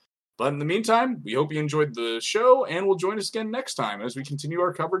algorithms. But in the meantime, we hope you enjoyed the show and will join us again next time as we continue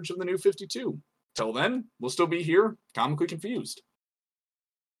our coverage of the New 52. Till then, we'll still be here, comically confused.